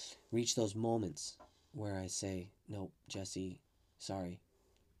reach those moments where I say, no, Jesse, sorry,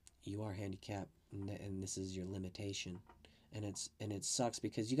 you are handicapped, and this is your limitation. And it sucks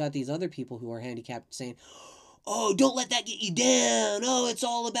because you got these other people who are handicapped saying, oh, don't let that get you down. Oh, it's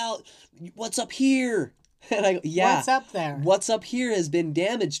all about what's up here. And I go, yeah. What's up there? What's up here has been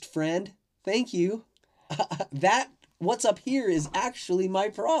damaged, friend. Thank you. That what's up here is actually my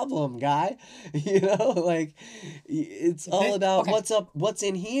problem, guy. Like it's all about Okay. what's up, what's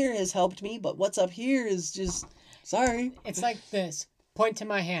in here has helped me, but what's up here is just sorry. It's like this. Point to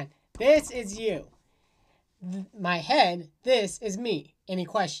my hand. This is you. My head. This is me. Any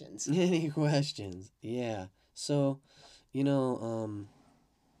questions? Any questions? Yeah. So, you know,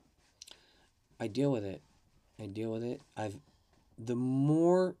 I deal with it. I deal with it. The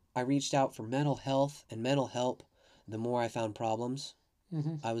more I reached out for mental health and mental help, the more I found problems.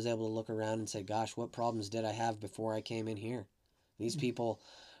 Mm-hmm. I was able to look around and say, gosh, what problems did I have before I came in here? These people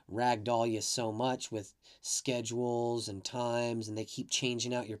ragdoll you so much with schedules and times, and they keep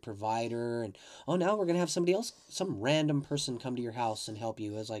changing out your provider. And, oh, now we're going to have somebody else, some random person come to your house and help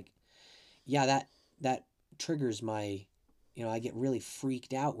you. It's like, yeah, that triggers my, I get really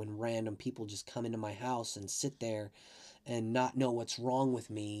freaked out when random people just come into my house and sit there and not know what's wrong with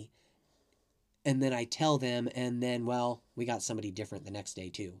me. And then I tell them, and then, well, we got somebody different the next day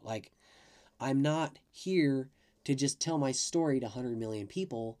too. Like, I'm not here to just tell my story to 100 million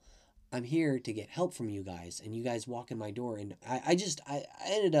people. I'm here to get help from you guys. And you guys walk in my door. And I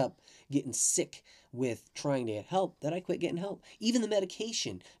ended up getting sick with trying to get help that I quit getting help. Even the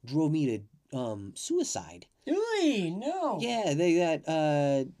medication drove me to suicide. Ooh, no. Yeah,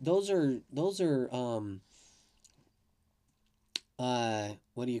 those are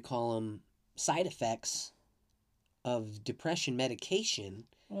what do you call them? Side effects of depression medication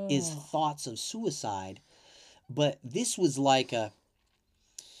is thoughts of suicide. But this was like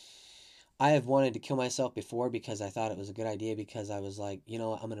I have wanted to kill myself before because I thought it was a good idea, because I was like, I'm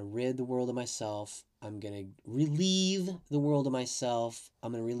going to rid the world of myself. I'm going to relieve the world of myself.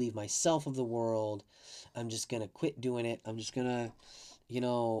 I'm going to relieve myself of the world. I'm just going to quit doing it. I'm just going to,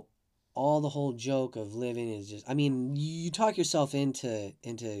 all the whole joke of living is just, I mean, you talk yourself into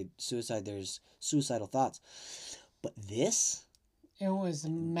suicide. There's suicidal thoughts. But this, it was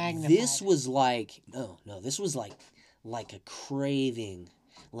magnified. this was like, no, this was like a craving,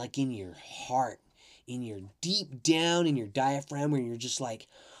 like in your heart, in your deep down in your diaphragm, where you're just like,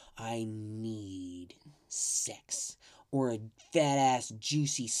 I need sex, or a fat ass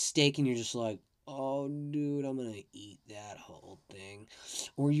juicy steak, and you're just like, oh dude, I'm gonna eat that whole thing.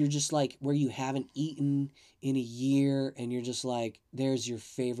 Or you're just like, where you haven't eaten in a year, and you're just like, there's your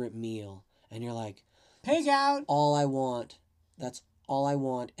favorite meal, and you're like, pig out. all I want. That's all I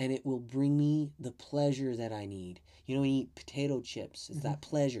want, and it will bring me the pleasure that I need. You eat potato chips. It's that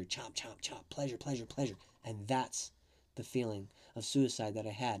pleasure. Chomp, chomp, chomp. Pleasure, pleasure, pleasure. And that's the feeling of suicide that I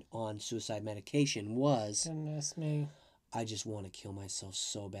had on suicide medication was, goodness me, I just want to kill myself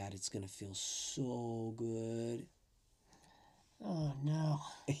so bad. It's going to feel so good. Oh, no.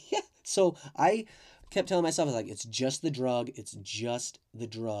 Yeah. So I kept telling myself, I was like, it's just the drug. It's just the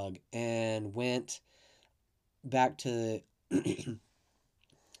drug. And went back to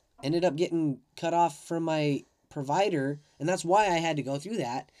ended up getting cut off from my provider, and that's why I had to go through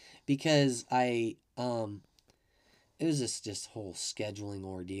that, because it was this whole scheduling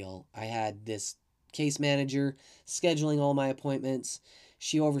ordeal. I had this case manager scheduling all my appointments.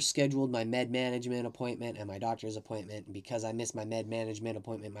 She overscheduled my med management appointment and my doctor's appointment, and because I missed my med management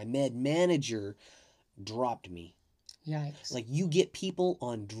appointment, my med manager dropped me. Yikes. Like, you get people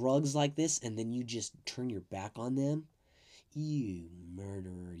on drugs like this and then you just turn your back on them. You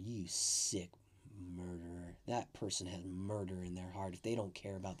murderer, you sick murderer. That person has murder in their heart if they don't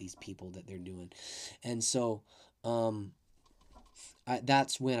care about these people that they're doing. And so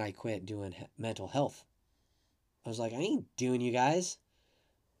that's when I quit doing mental health. I was like, I ain't doing you guys.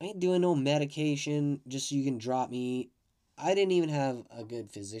 I ain't doing no medication just so you can drop me. I didn't even have a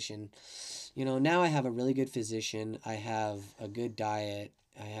good physician. Now I have a really good physician. I have a good diet.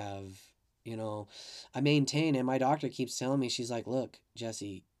 I have, I maintain, and my doctor keeps telling me, she's like, look,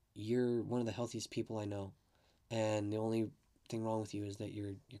 Jesse, you're one of the healthiest people I know. And the only thing wrong with you is that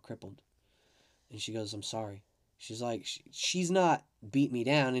you're crippled. And she goes, I'm sorry. She's like, she's not beat me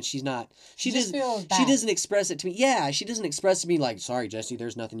down, and she doesn't express it to me. Yeah, she doesn't express it to me like, sorry, Jesse,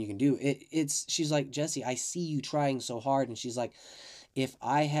 there's nothing you can do. She's like, Jesse, I see you trying so hard. And she's like, if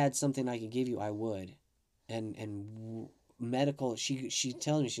I had something I could give you, I would. And medical, she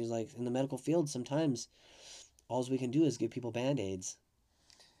tells me, she's like, in the medical field, sometimes all we can do is give people Band-Aids,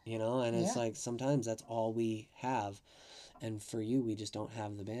 and it's like, sometimes that's all we have. And for you, we just don't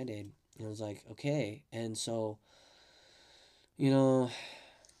have the Band-Aid. And I was like, okay. And so,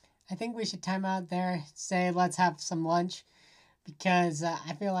 I think we should time out there, say let's have some lunch, because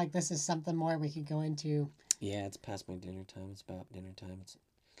I feel like this is something more we could go into. Yeah, it's past my dinner time. It's about dinner time.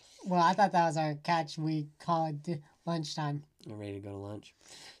 Well, I thought that was our catch. We call it lunchtime. I'm ready to go to lunch.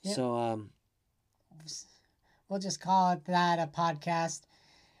 Yep. So, we'll just call it that, a podcast.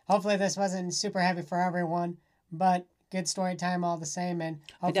 Hopefully this wasn't super heavy for everyone, but good story time all the same. And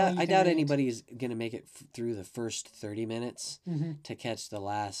hopefully I doubt anybody's gonna make it through the first 30 minutes Mm-hmm. to catch the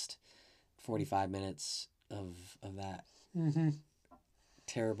last 45 minutes of that Mm-hmm.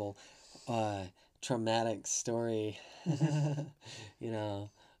 terrible, traumatic story. You know,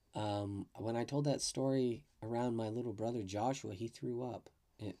 when I told that story around my little brother Joshua, he threw up.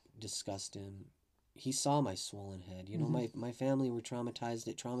 It disgusted him. He saw my swollen head. You know, my family were traumatized.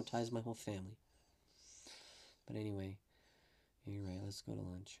 It traumatized my whole family. But anyway, you're right. Let's go to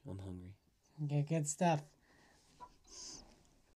lunch. I'm hungry. Okay, good stuff.